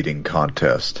chess beating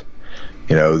contest.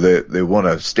 You know, they want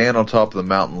to stand on top of the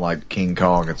mountain like King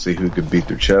Kong and see who can beat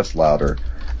their chest louder,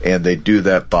 and they do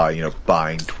that by, you know,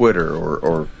 buying Twitter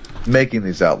or making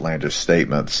these outlandish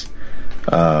statements.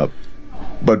 But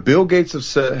Bill Gates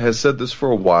has said this for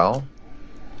a while,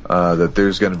 that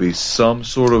there's going to be some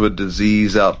sort of a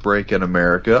disease outbreak in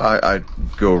America. I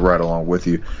go right along with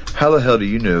you. How the hell do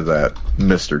you know that,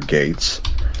 Mr. Gates?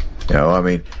 You know, I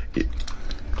mean,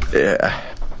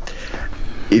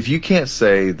 if you can't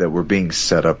say that we're being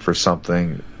set up for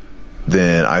something,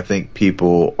 then I think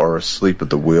people are asleep at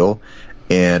the wheel.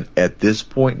 And at this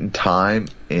point in time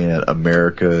in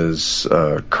America's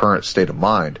current state of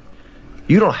mind,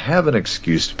 you don't have an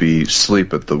excuse to be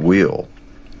asleep at the wheel.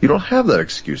 You don't have that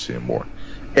excuse anymore.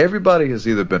 Everybody has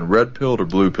either been red-pilled or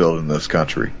blue-pilled in this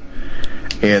country.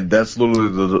 And that's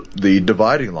literally the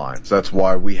dividing lines. That's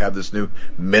why we have this new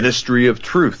ministry of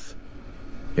truth.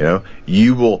 You know,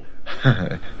 you will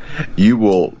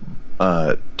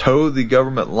toe the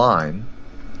government line,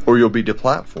 or you'll be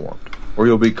deplatformed, or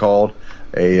you'll be called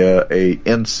a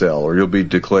incel, or you'll be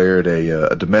declared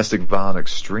a domestic violent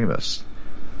extremist.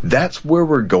 That's where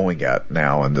we're going at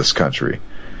now in this country.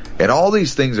 And all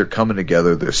these things are coming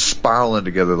together. They're spiraling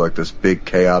together like this big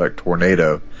chaotic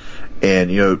tornado.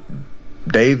 And, you know,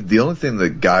 Dave, the only thing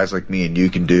that guys like me and you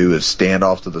can do is stand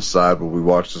off to the side while we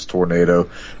watch this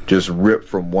tornado just rip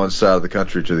from one side of the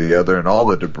country to the other, and all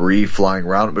the debris flying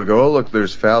around it. But go, oh, look,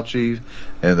 there's Fauci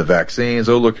and the vaccines.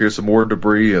 Oh, look, here's some more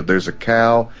debris. There's a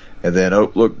cow. And then,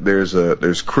 oh, look, there's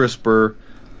CRISPR. You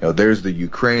know, there's the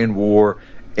Ukraine war.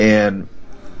 And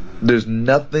there's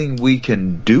nothing we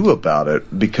can do about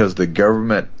it because the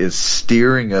government is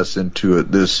steering us into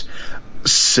this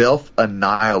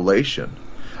self-annihilation.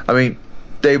 I mean,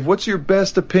 Dave, what's your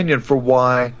best opinion for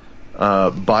why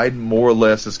Biden more or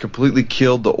less has completely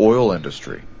killed the oil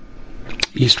industry?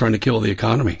 He's trying to kill the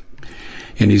economy,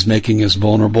 and he's making us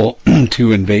vulnerable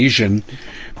to invasion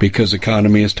because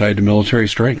economy is tied to military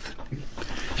strength.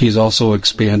 He's also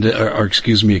expended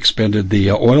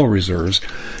the oil reserves.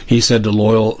 He said to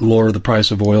lower the price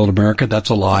of oil in America. That's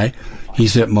a lie. He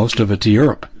sent most of it to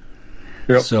Europe.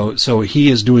 Yep. So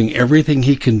he is doing everything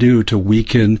he can do to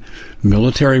weaken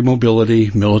military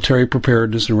mobility, military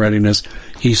preparedness and readiness.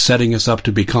 He's setting us up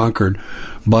to be conquered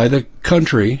by the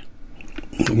country,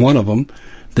 one of them,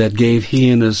 that gave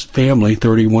he and his family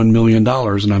 $31 million,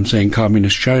 and I'm saying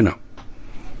Communist China.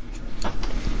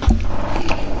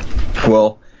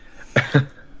 Well,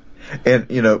 and,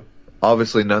 you know,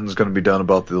 obviously nothing's going to be done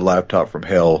about the laptop from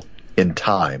hell in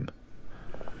time.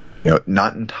 You know,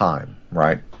 not in time,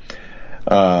 right?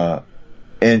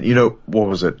 And, you know, what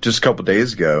was it? Just a couple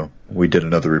days ago, we did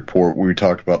another report where we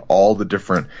talked about all the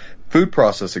different food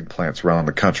processing plants around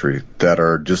the country that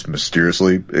are just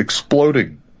mysteriously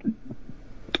exploding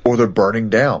or they're burning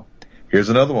down. Here's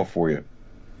another one for you.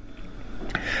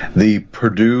 The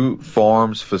Purdue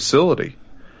Farms facility.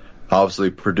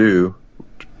 Obviously, Purdue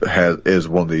is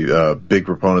one of the big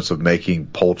proponents of making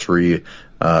poultry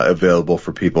available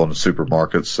for people in the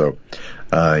supermarkets. So,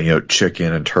 you know,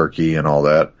 chicken and turkey and all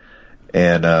that.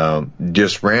 And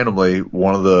just randomly,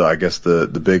 one of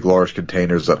the big, large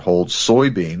containers that holds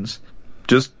soybeans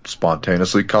just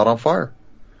spontaneously caught on fire.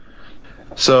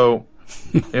 So,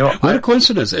 you know, what a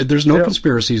coincidence! There's no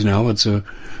conspiracies now.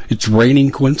 It's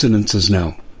raining coincidences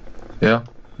now. Yeah.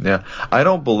 Yeah, I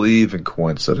don't believe in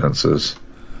coincidences.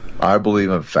 I believe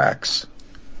in facts.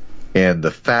 And the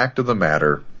fact of the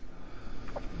matter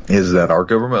is that our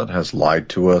government has lied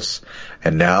to us,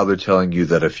 and now they're telling you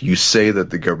that if you say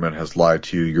that the government has lied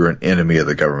to you, you're an enemy of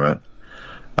the government.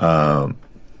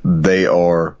 They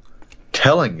are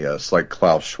telling us, like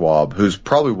Klaus Schwab, who's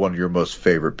probably one of your most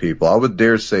favorite people. I would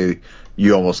dare say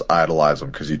you almost idolize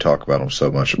him because you talk about him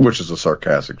so much, which is a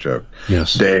sarcastic joke.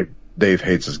 Yes. Dave, Dave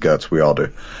hates his guts. We all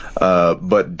do.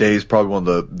 But Dave's probably one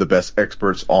of the best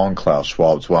experts on Klaus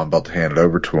Schwab, so I'm about to hand it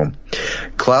over to him.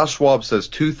 Klaus Schwab says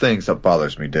two things that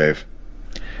bothers me, Dave.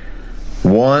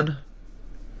 One,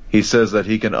 he says that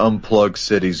he can unplug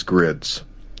cities' grids.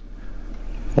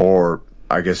 Or,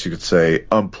 I guess you could say,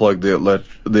 unplug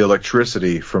the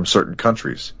electricity from certain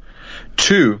countries.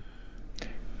 Two,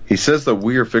 he says that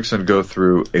we are fixing to go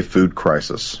through a food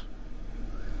crisis.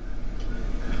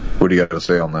 What do you got to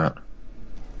say on that?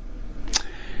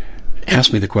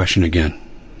 Ask me the question again.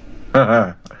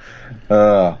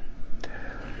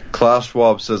 Klaus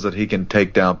Schwab says that he can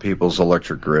take down people's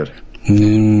electric grid. He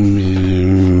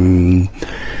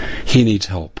needs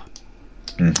help.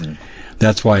 Mm-hmm.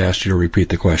 That's why I asked you to repeat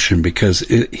the question, because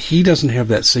he doesn't have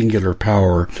that singular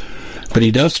power, but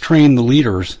he does train the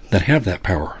leaders that have that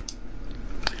power.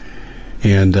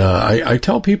 And I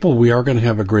tell people we are going to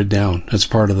have a grid down. It's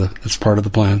part of the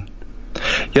plan.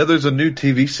 Yeah, there's a new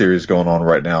TV series going on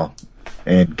right now,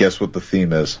 and guess what the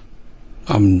theme is?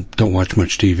 Don't watch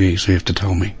much TV, so you have to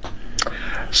tell me.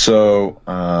 So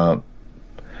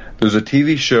there's a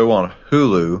TV show on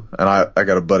Hulu, and I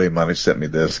got a buddy of mine who sent me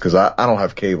this because I don't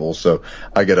have cable, so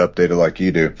I get updated like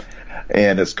you do.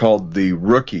 And it's called The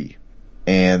Rookie,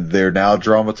 and they're now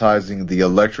dramatizing the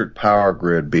electric power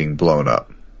grid being blown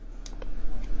up.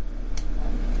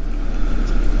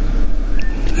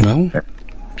 Well,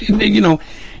 you know,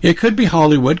 it could be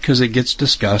Hollywood because it gets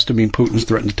discussed. I mean, Putin's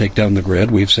threatened to take down the grid.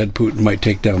 We've said Putin might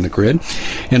take down the grid.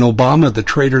 And Obama, the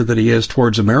traitor that he is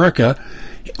towards America,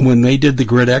 when they did the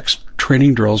Grid X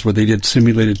training drills where they did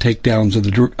simulated takedowns of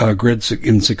the grids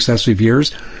in successive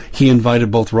years, he invited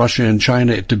both Russia and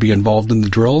China to be involved in the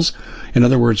drills. In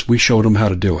other words, we showed them how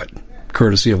to do it,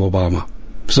 courtesy of Obama.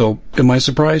 So, am I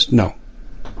surprised? No.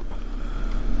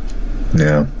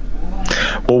 Yeah.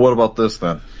 Well, what about this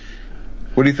then?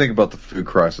 What do you think about the food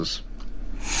crisis?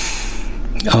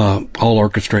 All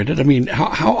orchestrated. I mean,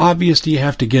 how obvious do you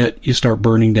have to get you start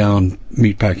burning down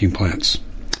meatpacking plants?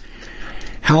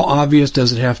 How obvious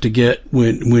does it have to get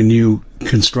when you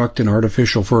construct an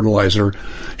artificial fertilizer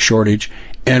shortage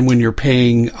and when you're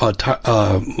paying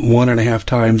 1.5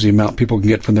 times the amount people can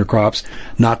get from their crops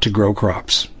not to grow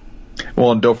crops?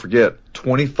 Well, and don't forget,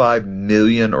 25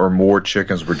 million or more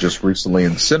chickens were just recently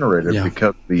incinerated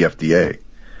because of the FDA.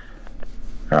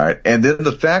 All right, and then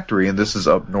the factory, and this is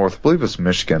up north, I believe it's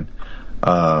Michigan,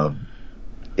 and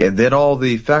then all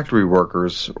the factory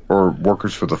workers, or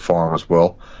workers for the farm as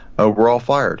well, were all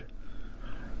fired.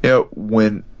 You know,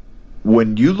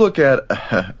 when you look at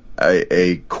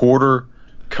a quarter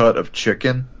cut of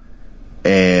chicken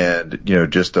and, you know,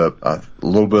 just a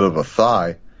little bit of a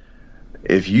thigh,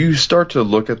 if you start to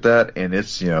look at that and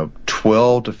it's, you know,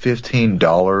 $12 to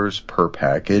 $15 per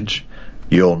package,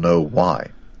 you'll know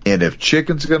why. And if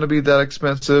chicken's going to be that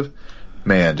expensive,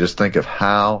 man, just think of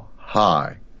how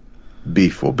high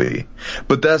beef will be.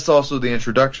 But that's also the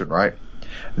introduction, right?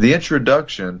 The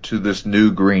introduction to this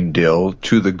new Green Deal,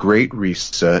 to the Great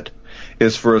Reset,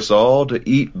 is for us all to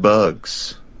eat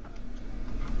bugs.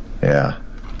 Yeah.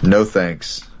 No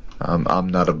thanks. I'm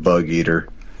not a bug eater.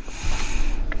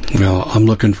 Well, I'm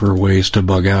looking for ways to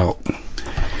bug out.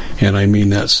 And I mean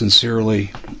that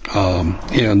sincerely.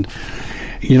 And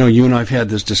you know, you and I have had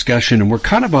this discussion, and we're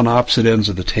kind of on opposite ends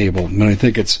of the table. And I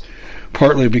think it's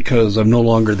partly because I'm no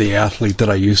longer the athlete that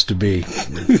I used to be.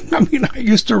 I mean, I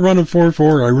used to run a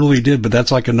 4.4. I really did, but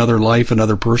that's like another life,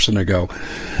 another person ago.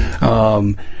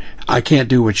 I can't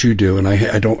do what you do, and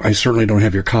I certainly don't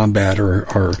have your combat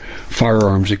or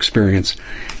firearms experience.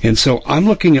 And so I'm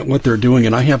looking at what they're doing,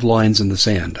 and I have lines in the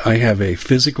sand. I have a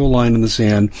physical line in the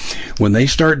sand. When they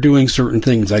start doing certain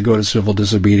things, I go to civil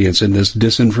disobedience. And this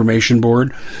disinformation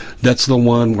board, that's the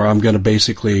one where I'm going to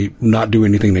basically not do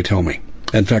anything they tell me.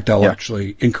 In fact, I'll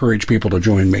actually encourage people to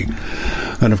join me.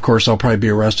 And, of course, I'll probably be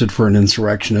arrested for an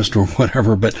insurrectionist or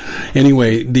whatever. But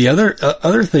anyway, the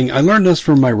other thing, I learned this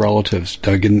from my relatives,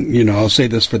 Doug, and, you know, I'll say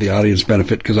this for the audience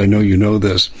benefit because I know you know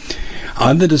this.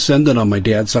 I'm the descendant on my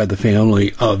dad's side of the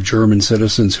family of German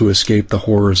citizens who escaped the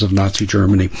horrors of Nazi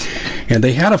Germany. And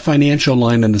they had a financial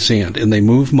line in the sand, and they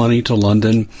moved money to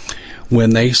London when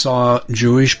they saw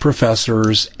Jewish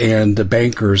professors and the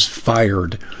bankers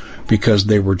fired because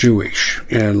they were Jewish,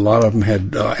 and a lot of them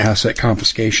had asset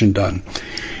confiscation done.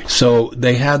 So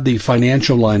they had the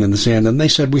financial line in the sand, and they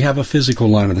said, we have a physical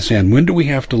line in the sand. When do we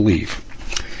have to leave?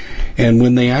 And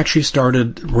when they actually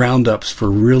started roundups for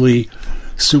really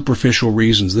superficial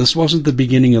reasons, this wasn't the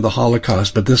beginning of the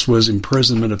Holocaust, but this was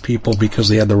imprisonment of people because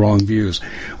they had the wrong views,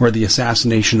 or the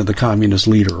assassination of the communist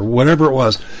leader, or whatever it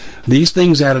was. These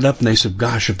things added up, and they said,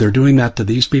 gosh, if they're doing that to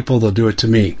these people, they'll do it to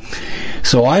me.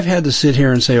 So I've had to sit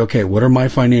here and say, okay, what are my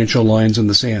financial lines in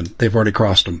the sand? They've already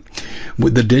crossed them.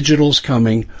 With the digital's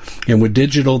coming, and with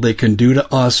digital, they can do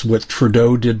to us what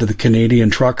Trudeau did to the Canadian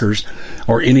truckers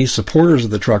or any supporters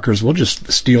of the truckers. We'll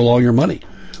just steal all your money.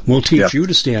 We'll teach you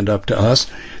to stand up to us.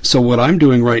 So what I'm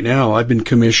doing right now, I've been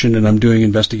commissioned and I'm doing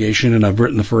investigation, and I've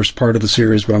written the first part of the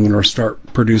series, but I'm going to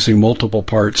start producing multiple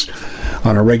parts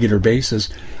on a regular basis.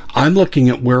 I'm looking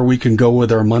at where we can go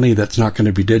with our money that's not going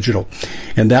to be digital.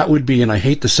 And that would be, and I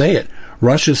hate to say it,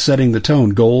 Russia's setting the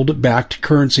tone. Gold-backed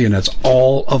currency, and that's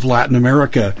all of Latin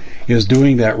America is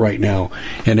doing that right now.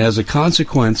 And as a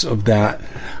consequence of that,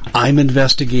 I'm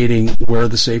investigating where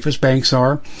the safest banks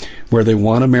are, where they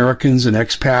want Americans and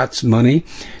expats money,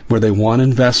 where they want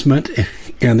investment,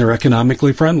 and they're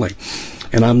economically friendly.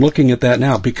 And I'm looking at that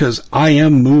now because I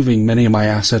am moving many of my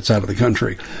assets out of the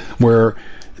country, where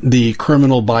the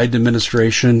criminal Biden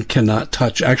administration cannot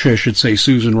touch, actually I should say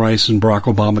Susan Rice and Barack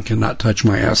Obama cannot touch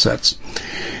my assets.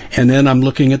 And then I'm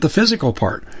looking at the physical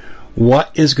part.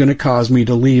 What is going to cause me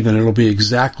to leave? And it'll be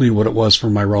exactly what it was for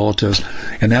my relatives.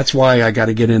 And that's why I got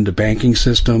to get into banking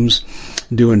systems,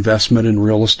 do investment in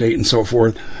real estate and so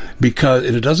forth, because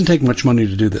it doesn't take much money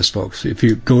to do this, folks. If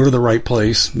you go to the right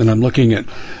place, and I'm looking at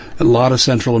a lot of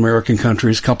Central American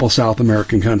countries, a couple South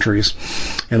American countries,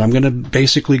 and I'm going to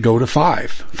basically go to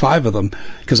five of them,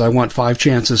 because I want 5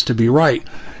 chances to be right.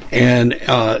 And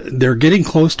they're getting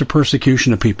close to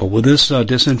persecution of people. With this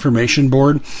disinformation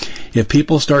board, if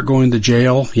people start going to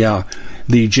jail,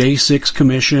 the J6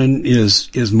 Commission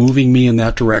is moving me in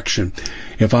that direction.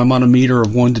 If I'm on a meter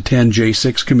of 1 to 10,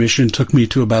 J6 Commission took me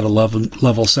to about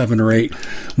level 7 or 8,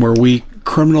 where we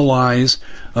criminalize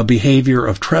a behavior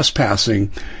of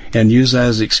trespassing and use that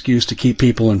as an excuse to keep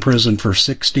people in prison for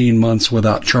 16 months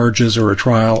without charges or a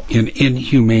trial in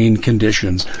inhumane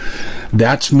conditions.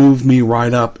 That's moved me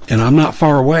right up, and I'm not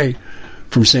far away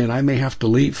from saying I may have to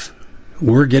leave.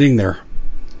 We're getting there.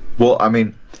 Well, I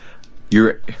mean,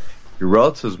 your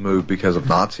relatives moved because of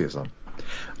Nazism.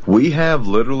 We have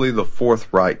literally the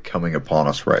Fourth Reich coming upon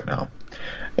us right now.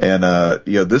 And,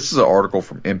 this is an article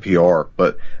from NPR,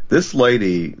 but this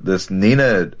lady, this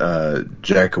Nina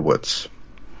Jankowicz,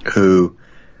 who,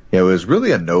 is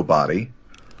really a nobody,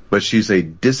 but she's a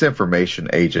disinformation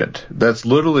agent. That's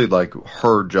literally like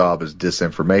her job is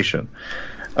disinformation.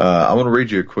 I'm going to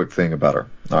read you a quick thing about her.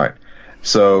 All right.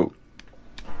 So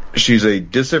she's a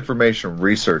disinformation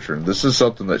researcher, and this is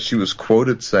something that she was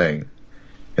quoted saying,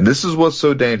 and this is what's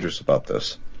so dangerous about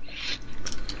this.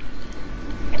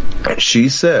 She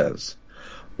says,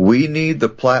 we need the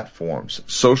platforms,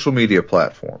 social media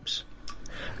platforms,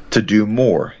 to do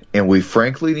more, and we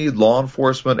frankly need law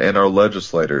enforcement and our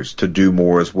legislators to do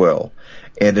more as well.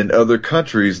 And in other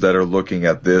countries that are looking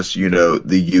at this,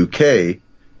 the UK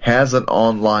has an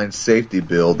online safety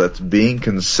bill that's being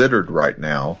considered right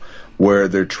now, where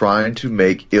they're trying to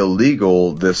make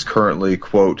illegal this currently,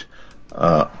 quote,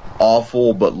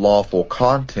 awful but lawful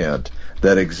content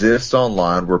that exists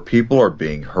online where people are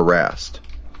being harassed.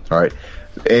 All right.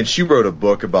 And she wrote a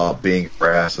book about being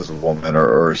harassed as a woman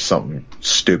or something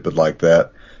stupid like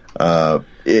that. I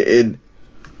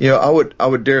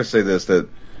would dare say this, that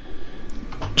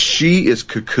she is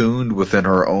cocooned within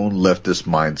her own leftist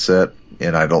mindset,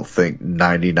 and I don't think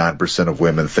 99% of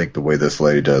women think the way this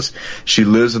lady does. She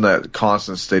lives in that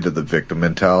constant state of the victim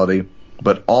mentality,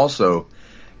 but also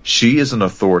she is an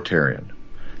authoritarian.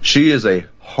 She is a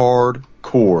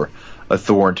hardcore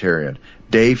authoritarian.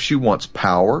 Dave, she wants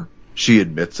power. She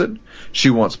admits it. She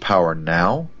wants power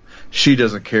now. She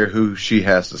doesn't care who she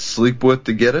has to sleep with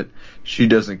to get it. She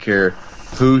doesn't care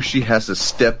who she has to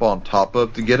step on top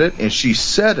of to get it. And she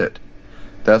said it.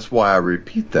 That's why I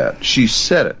repeat that. She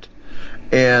said it.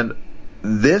 And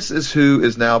this is who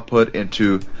is now put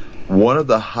into one of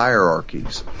the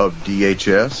hierarchies of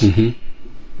DHS.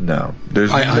 Mm-hmm. No,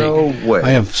 there's no way.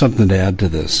 I have something to add to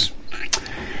this.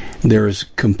 There is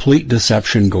complete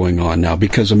deception going on now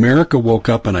because America woke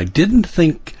up, and I didn't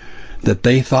think that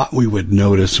they thought we would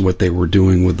notice what they were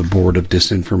doing with the Board of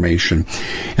Disinformation.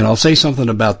 And I'll say something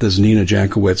about this Nina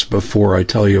Jankowicz before I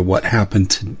tell you what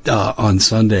happened on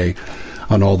Sunday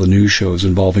on all the news shows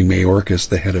involving Mayorkas,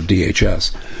 the head of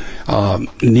DHS.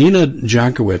 Nina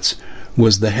Jankowicz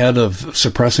was the head of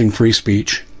suppressing free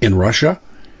speech in Russia,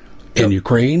 in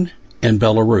Ukraine, and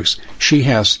Belarus. She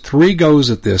has 3 goes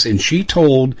at this, and she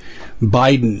told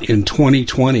Biden in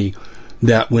 2020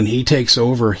 that when he takes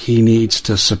over, he needs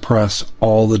to suppress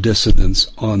all the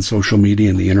dissidents on social media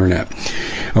and the internet.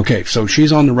 Okay, so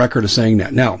she's on the record of saying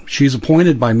that. Now, she's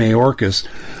appointed by Mayorkas,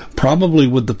 probably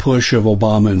with the push of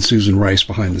Obama and Susan Rice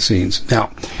behind the scenes. Now,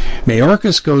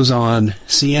 Mayorkas goes on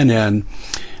CNN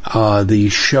the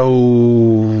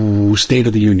show State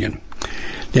of the Union.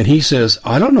 And he says,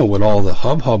 I don't know what all the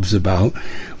hub's about.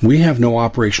 We have no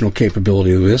operational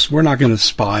capability of this. We're not going to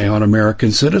spy on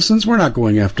American citizens. We're not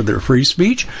going after their free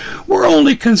speech. We're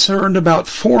only concerned about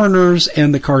foreigners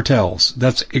and the cartels.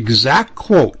 That's exact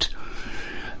quote.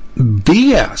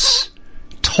 BS.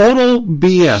 Total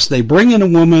BS. They bring in a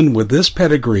woman with this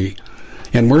pedigree,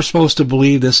 and we're supposed to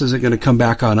believe this isn't going to come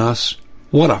back on us?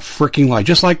 What a freaking lie.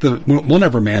 Just like we'll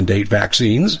never mandate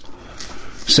vaccines.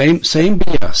 Same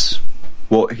BS.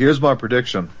 Well, here's my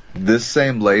prediction. This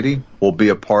same lady will be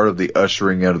a part of the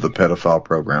ushering in of the pedophile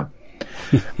program.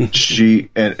 She,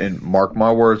 and mark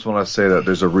my words when I say that,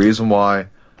 there's a reason why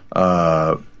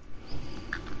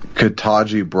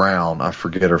Ketanji Brown, I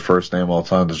forget her first name all the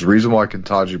time, there's a reason why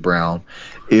Ketanji Brown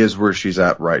is where she's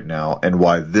at right now and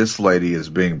why this lady is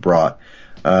being brought.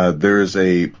 There's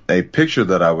a picture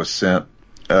that I was sent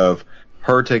of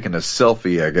her taking a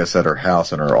selfie, I guess, at her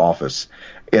house in her office.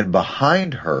 And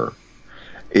behind her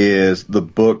is the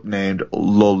book named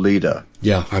Lolita.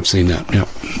 Yeah, I've seen that.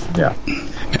 Yeah.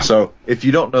 So if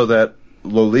you don't know that,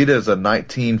 Lolita is a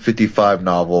 1955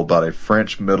 novel about a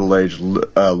French middle-aged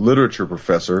literature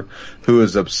professor who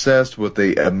is obsessed with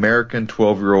the American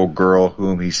 12-year-old girl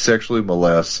whom he sexually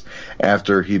molests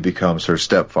after he becomes her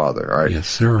stepfather. All right? Yes,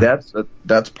 sir.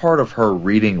 That's part of her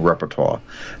reading repertoire.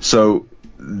 So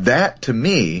that to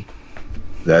me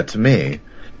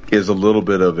is a little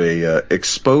bit of a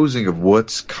exposing of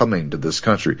what's coming to this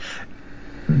country.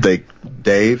 They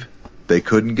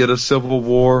couldn't get a civil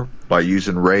war by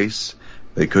using race.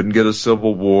 They couldn't get a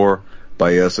civil war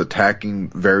by us attacking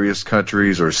various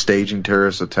countries or staging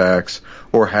terrorist attacks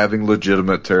or having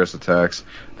legitimate terrorist attacks.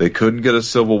 They couldn't get a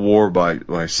civil war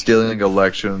by stealing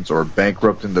elections or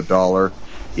bankrupting the dollar.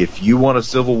 If you want a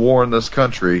civil war in this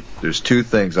country, there's two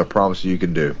things I promise you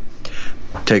can do.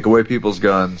 Take away people's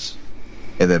guns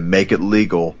and then make it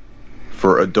legal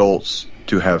for adults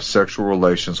to have sexual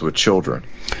relations with children.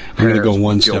 I'm going to go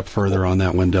one step further on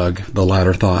that one, Doug. The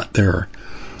latter thought there.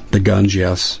 The guns,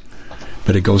 yes,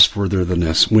 but it goes further than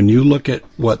this. When you look at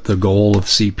what the goal of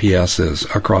CPS is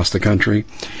across the country,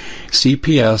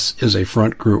 CPS is a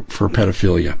front group for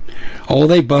pedophilia. Oh,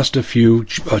 they bust a few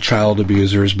child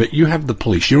abusers, but you have the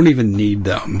police. You don't even need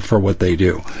them for what they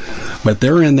do. But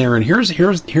they're in there, and here's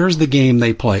the game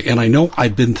they play. And I know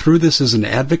I've been through this as an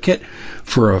advocate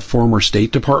for a former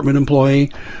State Department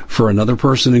employee, for another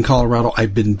person in Colorado.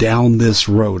 I've been down this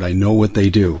road. I know what they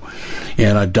do.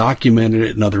 And I've documented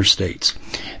it in other states.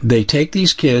 They take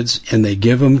these kids and they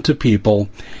give them to people,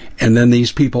 and then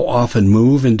these people often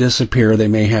move and disappear. They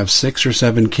may have 6 or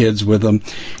 7 kids with them,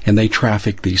 and they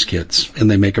traffic these kids, and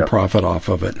they make a profit off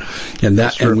of it.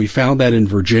 And we found that in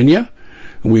Virginia.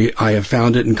 I have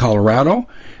found it in Colorado.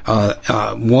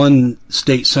 One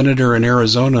state senator in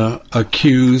Arizona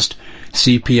accused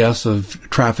CPS of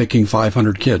trafficking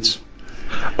 500 kids.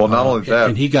 Well, not only that,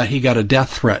 and he got a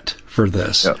death threat for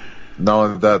this. Yeah. Not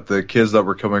only that, the kids that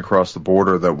were coming across the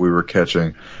border that we were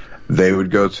catching, they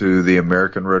would go to the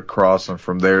American Red Cross, and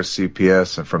from there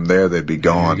CPS, and from there they'd be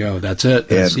gone. There you go. That's it.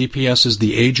 And CPS is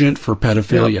the agent for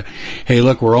pedophilia. Yeah. Hey,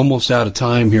 look, we're almost out of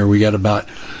time here. We got about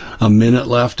a minute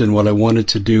left, and what I wanted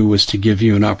to do was to give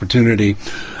you an opportunity,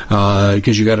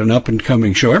 because you got an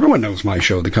up-and-coming show. Everyone knows my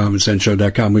show,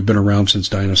 thecommonsenseshow.com. We've been around since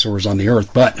dinosaurs on the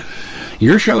earth, but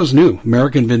your show's new,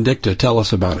 American Vindicta. Tell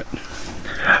us about it.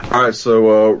 All right,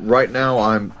 so right now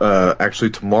I'm actually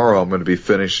tomorrow I'm going to be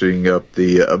finishing up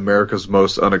the America's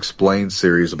Most Unexplained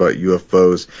series about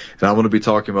UFOs, and I'm going to be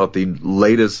talking about the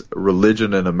latest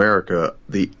religion in America,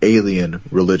 the alien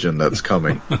religion that's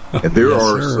coming. And there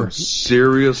are some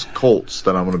serious cults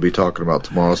that I'm going to be talking about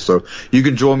tomorrow, so you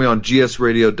can join me on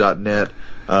gsradio.net.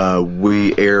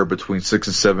 We air between 6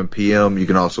 and 7 p.m. You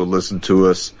can also listen to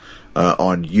us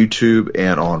on YouTube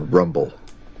and on Rumble.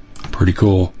 Pretty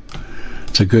cool.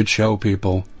 It's a good show,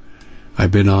 people.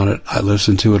 I've been on it. I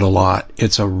listen to it a lot.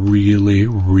 It's a really,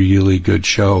 really good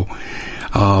show.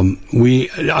 I'll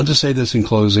just say this in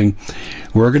closing.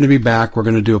 We're going to be back. We're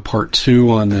going to do a part 2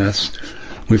 on this.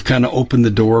 We've kind of opened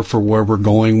the door for where we're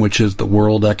going, which is the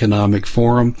World Economic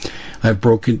Forum. I've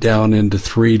broken it down into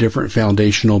 3 different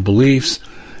foundational beliefs,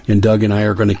 and Doug and I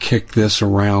are going to kick this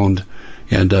around.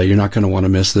 And you're not going to want to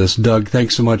miss this. Doug,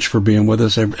 thanks so much for being with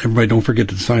us. Everybody, don't forget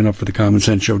to sign up for the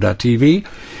commonsenseshow.tv,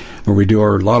 where we do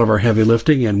a lot of our heavy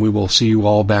lifting, and we will see you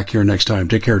all back here next time.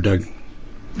 Take care, Doug.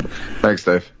 Thanks,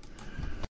 Dave.